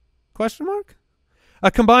 Question mark? A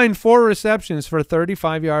combined 4 receptions for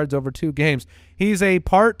 35 yards over 2 games. He's a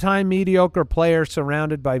part-time mediocre player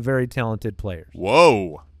surrounded by very talented players.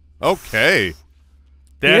 Whoa. Okay.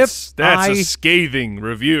 That's a scathing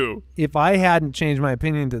review. If I hadn't changed my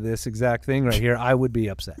opinion to this exact thing right here, I would be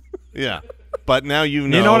upset. Yeah. But now you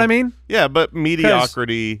know. You know what I mean? Yeah, but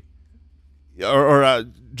mediocrity or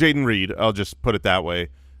Jaden Reed, I'll just put it that way,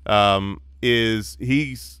 is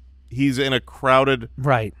he's in a crowded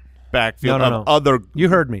backfield of other you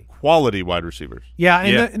heard me. Quality wide receivers. Yeah,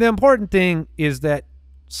 and the important thing is that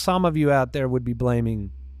some of you out there would be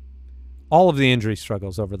blaming all of the injury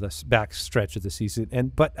struggles over this back stretch of the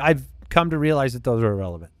season, but I've come to realize that those are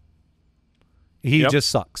irrelevant. He just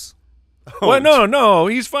sucks. Well, no,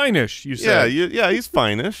 he's fine-ish. You said, he's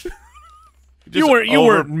fine-ish. You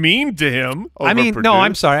weren't mean to him. I mean, no,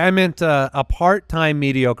 I'm sorry. I meant a part-time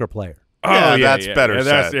mediocre player. Oh, that's better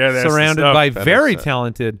said. Surrounded by very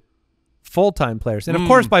talented full-time players, and of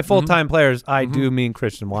course, by full-time players, I do mean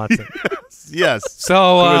Christian Watson. Yes.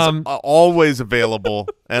 So always available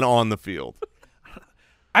and on the field.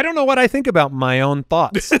 I don't know what I think about my own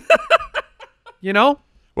thoughts. You know?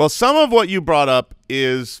 Well, some of what you brought up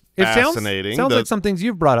is fascinating. Sounds like some things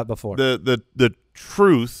you've brought up before. The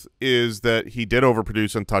truth is that he did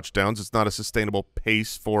overproduce on touchdowns. It's not a sustainable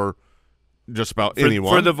pace for just about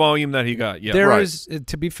anyone. For the volume that he got, yeah. There is,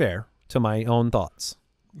 to be fair to my own thoughts,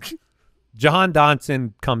 Jahan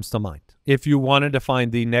Dotson comes to mind. If you wanted to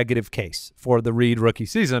find the negative case for the Reed rookie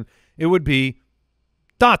season, it would be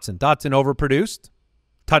Dotson. Dotson overproduced,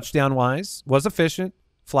 touchdown-wise, was efficient,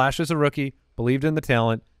 flashed as a rookie, believed in the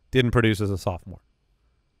talent, didn't produce as a sophomore.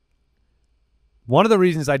 One of the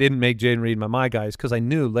reasons I didn't make Jaden Reed my guy is because I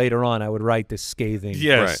knew later on I would write this scathing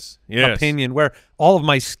opinion where all of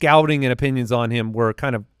my scouting and opinions on him were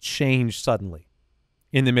kind of changed suddenly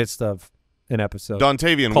in the midst of an episode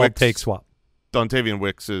called Take Swap. Dontavian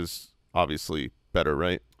Wicks is obviously better,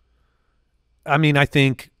 right? I mean, I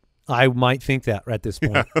think I might think that at this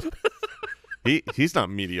point. He's not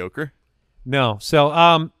mediocre. No.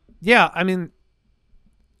 So, yeah, I mean,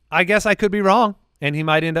 I guess I could be wrong, and he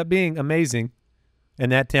might end up being amazing,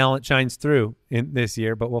 and that talent shines through in this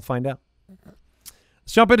year, but we'll find out.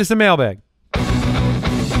 Let's jump into some mailbag.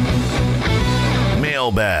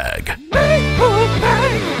 Mailbag.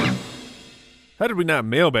 How did we not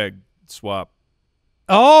mailbag swap?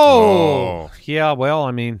 Oh, yeah, well,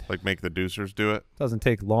 I mean. Like make the Deucers do it? Doesn't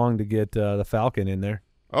take long to get the Falcon in there.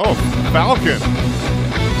 Oh, Falcon.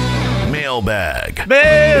 Mailbag.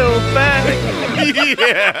 Mailbag.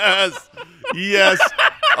 Yes. Yes.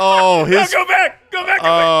 Oh, Go go back.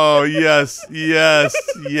 Oh, yes.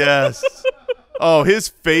 Oh, his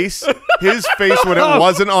face when it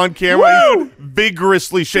wasn't on camera, he's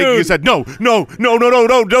vigorously shaking his head. No,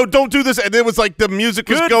 don't do this. And it was like the music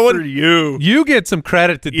was going. For you. You get some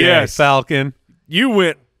credit today, Yes. Falcon. You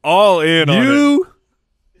went all in on it. You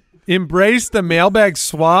embraced the mailbag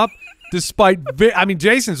swap despite I mean,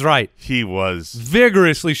 Jason's right. He was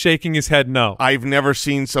Vigorously shaking his head no. I've never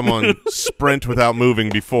seen someone sprint without moving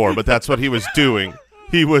before, but that's what he was doing.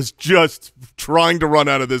 He was just trying to run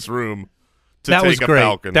out of this room to That take was a great.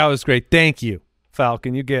 Falcon. That was great. Thank you,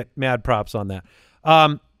 Falcon. You get mad props on that.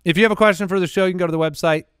 If you have a question for the show, you can go to the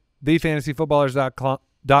website,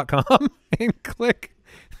 thefantasyfootballers.com, and click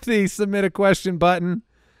the submit a question button.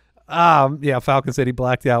 Yeah, Falcon said he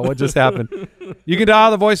blacked out. What just happened? You can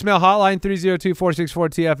dial the voicemail hotline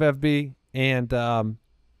 302-464-TFFB, and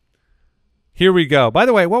here we go. By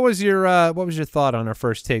the way, what was your thought on our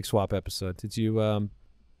first take swap episode? Did you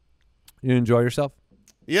you enjoy yourself?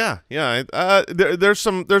 Yeah. There's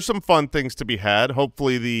some fun things to be had.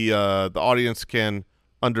 Hopefully the audience can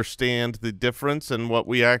understand the difference and what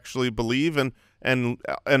we actually believe, and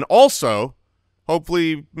also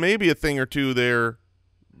hopefully maybe a thing or two there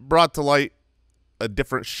brought to light a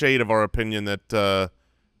different shade of our opinion that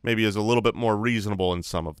maybe is a little bit more reasonable in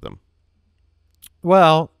some of them.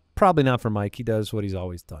 Well, probably not for Mike. He does what he's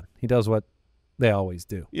always done. He does what they always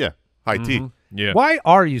do. Yeah, high T. Yeah. Why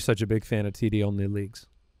are you such a big fan of TD-only leagues?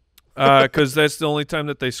 Because that's the only time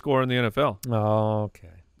that they score in the NFL. Oh,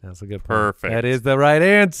 okay. That's a good point. Perfect. That is the right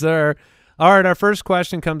answer. All right, our first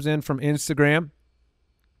question comes in from Instagram.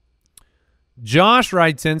 Josh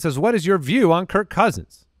writes in, says, what is your view on Kirk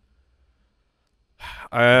Cousins?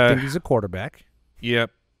 I think he's a quarterback.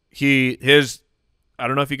 Yep. I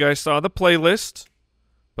don't know if you guys saw the playlist,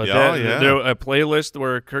 but there a playlist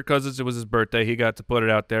where Kirk Cousins, it was his birthday. He got to put it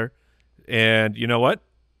out there. And you know what?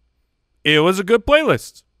 It was a good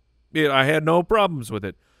playlist. I had no problems with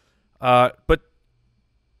it. But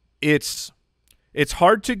it's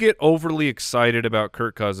hard to get overly excited about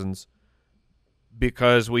Kirk Cousins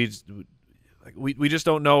because we just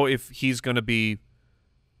don't know if he's going to be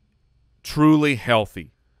truly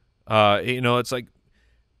healthy. It's like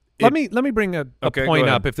let me bring a point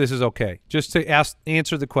up if this is okay, just to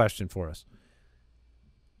answer the question for us.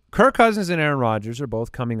 Kirk Cousins and Aaron Rodgers are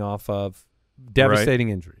both coming off of devastating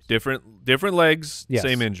injuries. Different legs, yes.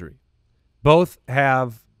 Same injury. Both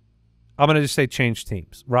have, I'm going to just say, changed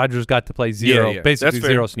teams. Rodgers got to play basically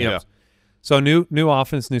zero snaps. Yeah. So new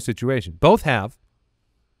offense, new situation. Both have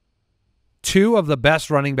two of the best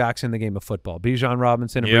running backs in the game of football, Bijan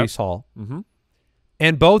Robinson and Breece Hall. Mm-hmm.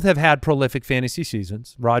 And both have had prolific fantasy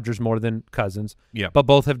seasons, Rodgers more than Cousins, but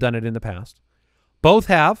both have done it in the past. Both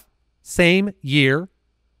have, same year,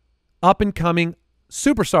 up-and-coming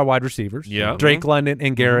superstar wide receivers, Drake London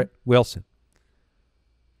and Garrett Wilson.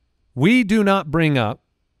 We do not bring up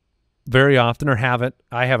very often, or haven't,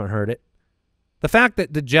 I haven't heard it, the fact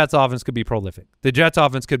that the Jets offense could be prolific. The Jets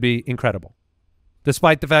offense could be incredible,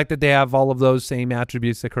 despite the fact that they have all of those same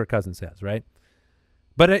attributes that Kirk Cousins has, right?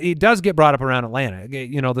 But it does get brought up around Atlanta.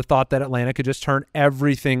 The thought that Atlanta could just turn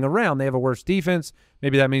everything around. They have a worse defense.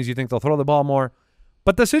 Maybe that means you think they'll throw the ball more.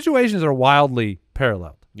 But the situations are wildly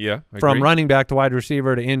paralleled. Yeah, I from agree. Running back to wide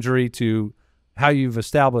receiver to injury to how you've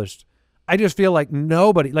established. I just feel like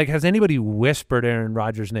nobody, has anybody whispered Aaron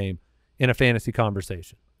Rodgers' name in a fantasy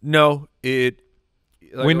conversation? No,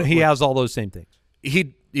 when he has all those same things.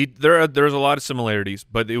 There's a lot of similarities,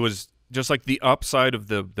 but it was just like the upside of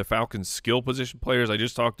the Falcons' skill position players. I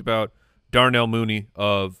just talked about Darnell Mooney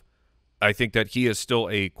I think that he is still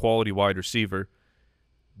a quality wide receiver.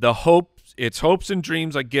 It's hopes and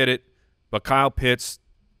dreams, I get it, but Kyle Pitts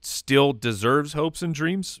still deserves hopes and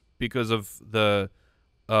dreams because of the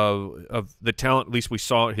talent, at least we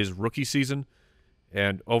saw his rookie season,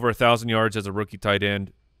 and over 1,000 yards as a rookie tight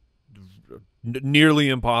end, nearly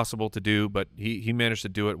impossible to do, but he managed to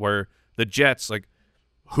do it. Where the Jets,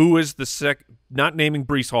 who is the not naming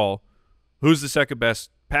Breece Hall, who's the second best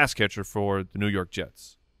pass catcher for the New York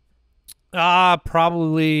Jets?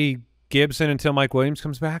 Probably Gibson until Mike Williams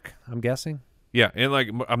comes back, I'm guessing. Yeah, and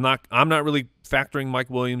I'm not really factoring Mike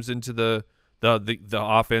Williams into the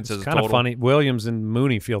offense as a total. Kind of funny. Williams and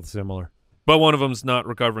Mooney feel similar, but one of them's not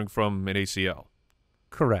recovering from an ACL.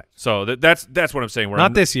 Correct. So that's what I'm saying. Where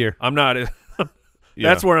not this year. I'm not.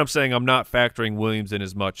 That's where I'm saying I'm not factoring Williams in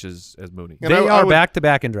as much as Mooney. And they are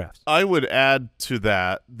back-to-back in drafts. I would add to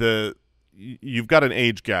that you've got an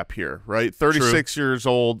age gap here, right? 36 years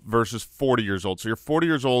old versus 40 years old. So you're 40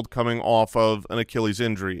 years old coming off of an Achilles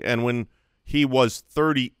injury, and when he was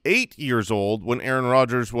 38 years old, when Aaron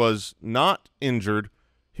Rodgers was not injured,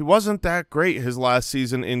 he wasn't that great his last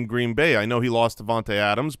season in Green Bay. I know he lost Devontae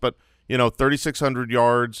Adams, but 3,600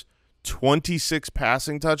 yards, 26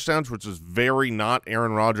 passing touchdowns, which is very not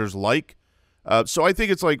Aaron Rodgers-like. So I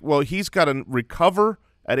think it's like, well, he's got to recover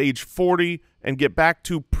at age 40 and get back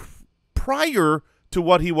to prior to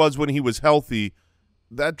what he was when he was healthy.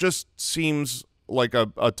 That just seems like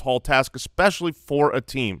a tall task, especially for a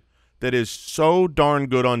team that is so darn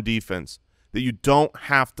good on defense that you don't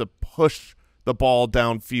have to push the ball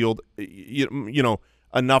downfield,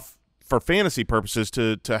 enough for fantasy purposes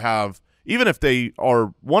to have, even if they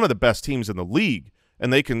are one of the best teams in the league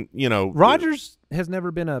and they can, Rodgers has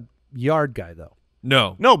never been a yard guy, though.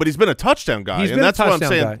 No, but he's been a touchdown guy, and that's what I'm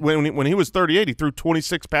saying. When he was 38, he threw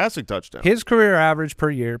 26 passing touchdowns. His career average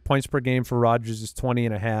per year, points per game for Rodgers is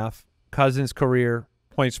 20.5. Cousins' career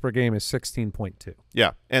points per game is 16.2.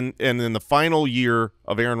 Yeah, and in the final year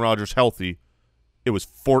of Aaron Rodgers healthy, it was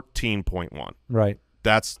 14.1. Right.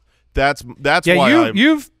 That's yeah, why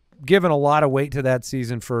you've given a lot of weight to that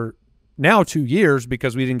season for now 2 years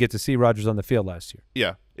because we didn't get to see Rodgers on the field last year.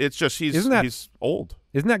 Yeah, it's just he's old.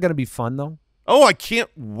 Isn't that going to be fun though? Oh, I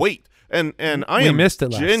can't wait. And I am missed it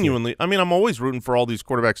last genuinely. year. I mean, I'm always rooting for all these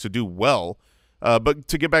quarterbacks to do well. But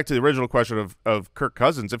to get back to the original question of Kirk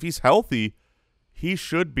Cousins, if he's healthy, he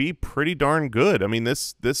should be pretty darn good. I mean,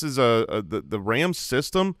 this is the Rams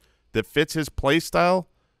system that fits his play style.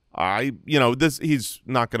 He's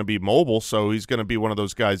not going to be mobile, so he's going to be one of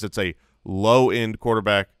those guys that's a low-end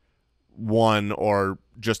quarterback 1 or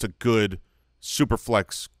just a good super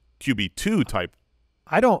flex QB2 type.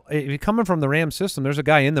 Coming from the Rams system, there's a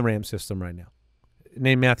guy in the Rams system right now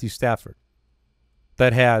named Matthew Stafford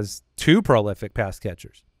that has 2 prolific pass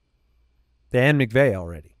catchers. Dan McVay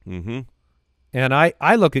already. Mm-hmm. And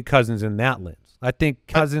I look at Cousins in that lens. I think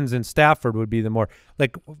Cousins and Stafford would be the more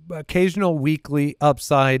like occasional weekly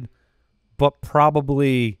upside, but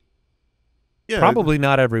probably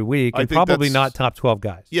not every week, and probably not top 12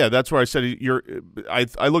 guys. Yeah, that's where I said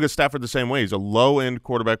I look at Stafford the same way. He's a low-end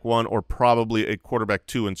quarterback 1 or probably a quarterback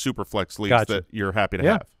 2 in super flex leagues that you're happy to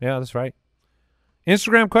have. Yeah, that's right.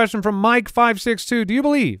 Instagram question from Mike562. Do you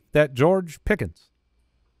believe that George Pickens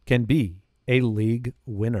can be a league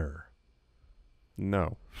winner?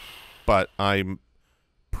 No, but I'm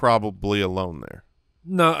probably alone there.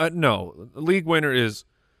 No. League winner is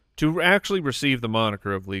to actually receive the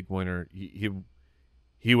moniker of league winner.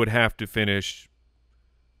 He would have to finish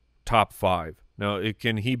top 5. Now,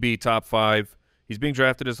 can he be top 5? He's being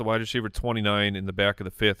drafted as the wide receiver 29 in the back of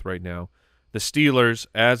the 5th right now. The Steelers,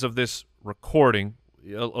 as of this recording,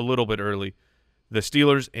 a little bit early, the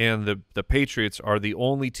Steelers and the Patriots are the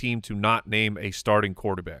only team to not name a starting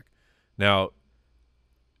quarterback. Now,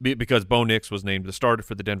 because Bo Nix was named the starter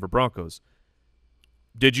for the Denver Broncos.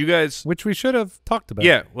 Did you guys? Which we should have talked about.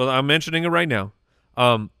 Yeah, well, I'm mentioning it right now.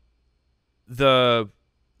 The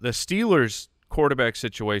Steelers quarterback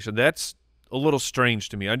situation, that's a little strange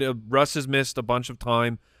to me. I know Russ has missed a bunch of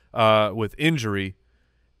time with injury,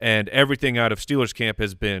 and everything out of Steelers camp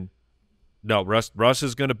has been, no, Russ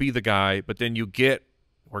is going to be the guy, but then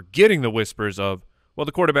we're getting the whispers of, well,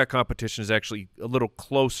 the quarterback competition is actually a little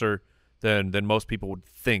closer than most people would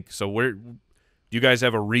think. So do you guys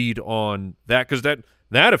have a read on that? Because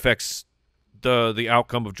that affects the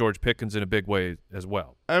outcome of George Pickens in a big way as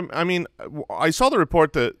well. I mean, I saw the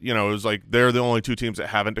report that it was like they're the only 2 teams that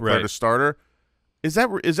haven't declared a starter. Is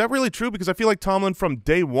that really true? Because I feel like Tomlin from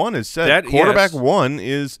day one has said that quarterback 1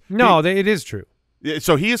 is it is true.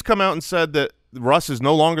 So he has come out and said that Russ is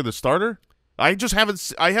no longer the starter. I haven't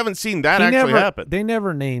seen that actually happen. They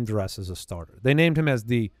never named Russ as a starter. They named him as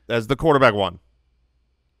the quarterback 1.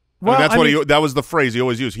 Well, that was the phrase he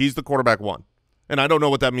always used. He's the quarterback 1. And I don't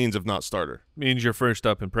know what that means if not starter. Means you're first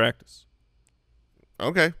up in practice.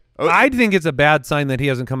 Okay. I think it's a bad sign that he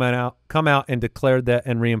hasn't come out and declared that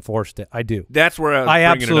and reinforced it. I do. That's where I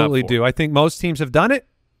absolutely do. I think most teams have done it.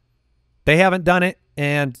 They haven't done it,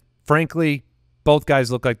 and frankly, both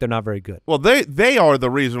guys look like they're not very good. Well, they are the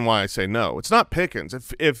reason why I say no. It's not Pickens.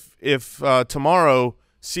 If tomorrow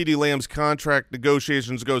CeeDee Lamb's contract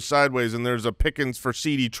negotiations go sideways and there's a Pickens for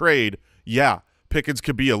CeeDee trade, yeah, Pickens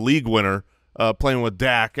could be a league winner playing with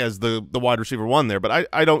Dak as the wide receiver 1 there. But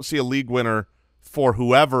I don't see a league winner for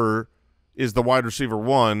whoever is the wide receiver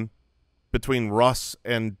 1 between Russ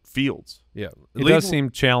and Fields. Yeah, it does seem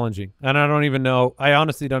challenging, and I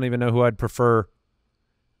honestly don't even know who I'd prefer.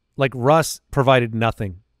 Like, Russ provided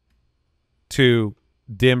nothing to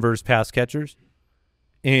Denver's pass catchers,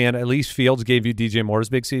 and at least Fields gave you DJ Moore's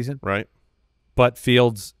big season. Right. But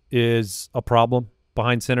Fields is a problem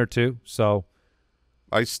behind center too. So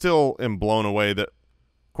I still am blown away that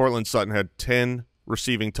Cortland Sutton had 10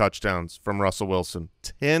 receiving touchdowns from Russell Wilson.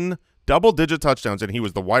 10 double-digit touchdowns, and he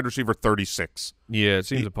was the wide receiver 36. Yeah, it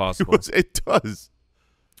seems impossible. It does.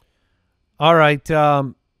 All right.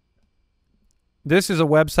 This is a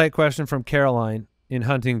website question from Caroline in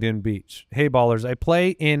Huntington Beach. Hey, Ballers, I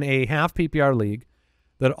play in a half PPR league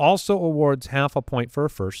that also awards half a point for a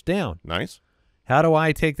first down. Nice. How do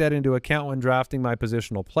I take that into account when drafting my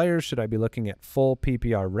positional players? Should I be looking at full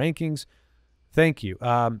PPR rankings? Thank you.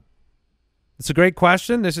 It's a great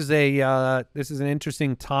question. This is an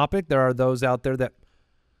interesting topic. There are those out there that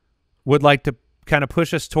would like to kind of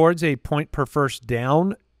push us towards a point per first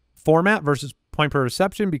down format versus point per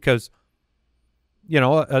reception because, you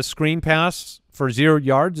know, a screen pass for 0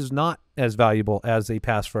 yards is not as valuable as a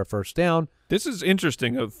pass for a first down. This is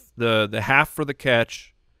interesting of the half for the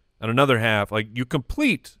catch and another half. Like, you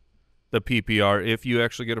complete the PPR if you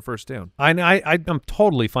actually get a first down. I'm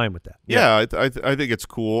totally fine with that. Yeah, I think it's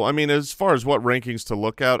cool. I mean, as far as what rankings to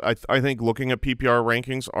look at, I think looking at PPR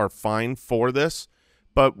rankings are fine for this.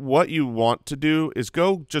 But what you want to do is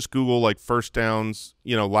just Google like first downs,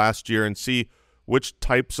 you know, last year and see which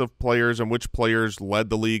types of players and which players led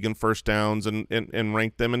the league in first downs and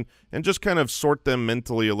rank them and just kind of sort them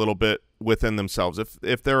mentally a little bit within themselves.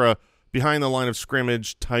 If they're a behind the line of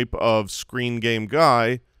scrimmage type of screen game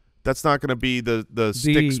guy, that's not going to be the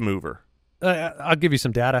sticks mover. I'll give you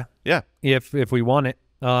some data. Yeah. If we want it.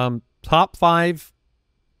 Top 5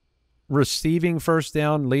 receiving first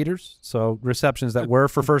down leaders, so receptions that were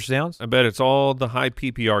for first downs. I bet it's all the high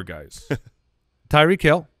PPR guys. Tyreek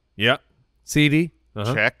Hill. Yeah. CD.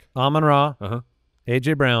 Check. Amon-Ra.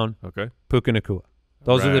 A.J. Brown. Okay. Puka Nacua.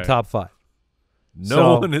 Those are the top 5.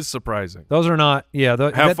 No one is surprising. Those are not. Yeah.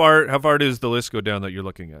 How far does the list go down that you're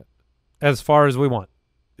looking at? As far as we want.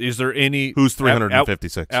 Is there any who's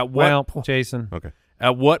 356? At what Jason. Okay.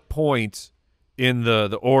 At what point in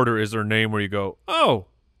the order is there a name where you go, oh,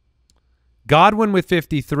 Godwin with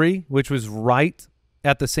 53, which was right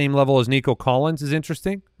at the same level as Nico Collins, is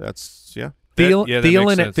interesting. That's yeah.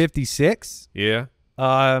 Thielen at 56. Yeah.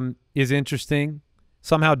 Is interesting.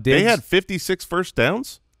 Somehow Diggs. They had 56 first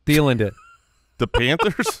downs? Thielen did. The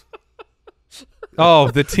Panthers? Oh,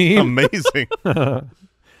 the team. Amazing.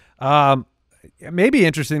 Maybe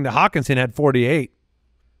interesting that Hawkinson had 48.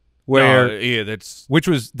 Which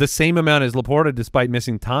was the same amount as Laporta despite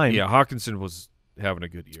missing time. Yeah, Hawkinson was having a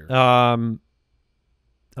good year. I'm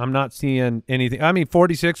not seeing anything. I mean,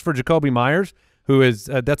 46 for Jacoby Myers, who is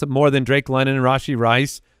that's more than Drake London and Rashee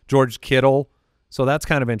Rice, George Kittle. So that's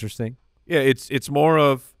kind of interesting. Yeah, it's more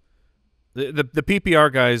of the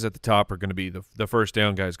PPR guys at the top are going to be the first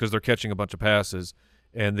down guys because they're catching a bunch of passes,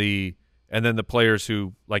 and then the players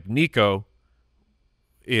who like Nico,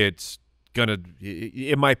 it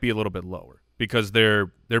might be a little bit lower because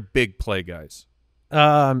they're big play guys.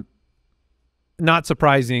 Not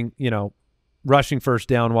surprising, you know, rushing first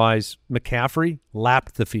down wise, McCaffrey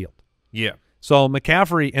lapped the field. Yeah. So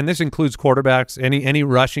McCaffrey, and this includes quarterbacks, any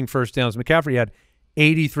rushing first downs. McCaffrey had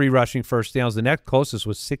 83 rushing first downs. The next closest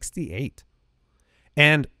was 68.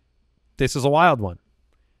 And this is a wild one.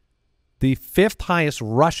 The 5th highest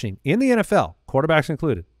rushing in the NFL, quarterbacks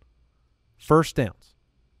included, first downs,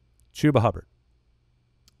 Chuba Hubbard.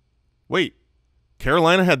 Wait,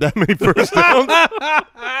 Carolina had that many first downs?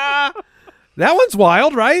 That one's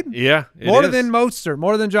wild, right? Yeah, more than Mostert,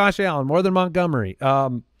 more than Josh Allen, more than Montgomery.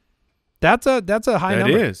 That's a high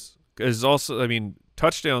number. It is. Because also, I mean,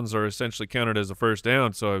 touchdowns are essentially counted as a first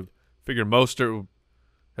down, so I figured Mostert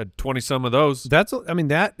had 20-some of those. I mean,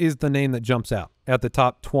 that is the name that jumps out at the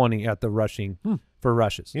top 20 at the rushing for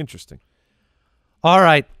rushes. Interesting. All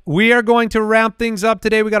right, we are going to wrap things up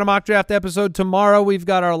today. We got a mock draft episode tomorrow. We've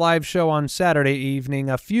got our live show on Saturday evening.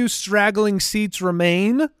 A few straggling seats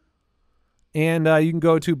remain. And you can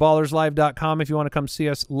go to ballerslive.com if you want to come see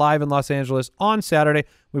us live in Los Angeles on Saturday.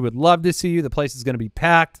 We would love to see you. The place is going to be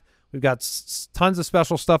packed. We've got tons of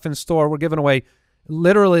special stuff in store. We're giving away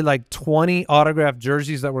literally like 20 autographed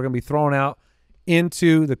jerseys that we're going to be throwing out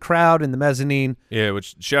into the crowd in the mezzanine. Yeah,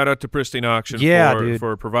 which shout out to Pristine Auction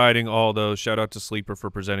for providing all those. Shout out to Sleeper for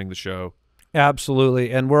presenting the show.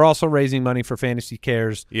 Absolutely. And we're also raising money for Fantasy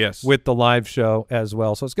Cares with the live show as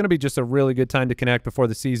well. So it's going to be just a really good time to connect before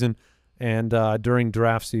the season and during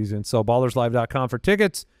draft season. So ballerslive.com for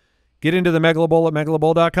tickets. Get into the Megalo Bowl at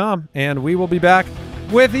megalobowl.com, and we will be back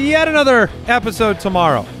with yet another episode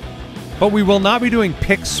tomorrow. But we will not be doing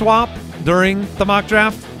pick swap during the mock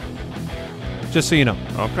draft, just so you know.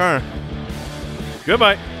 Okay.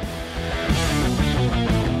 Goodbye.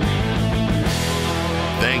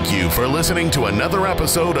 Thank you for listening to another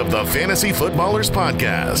episode of the Fantasy Footballers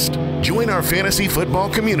Podcast. Join our fantasy football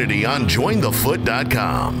community on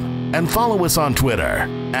jointhefoot.com. and follow us on Twitter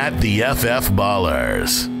 @the FF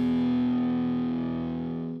Ballers.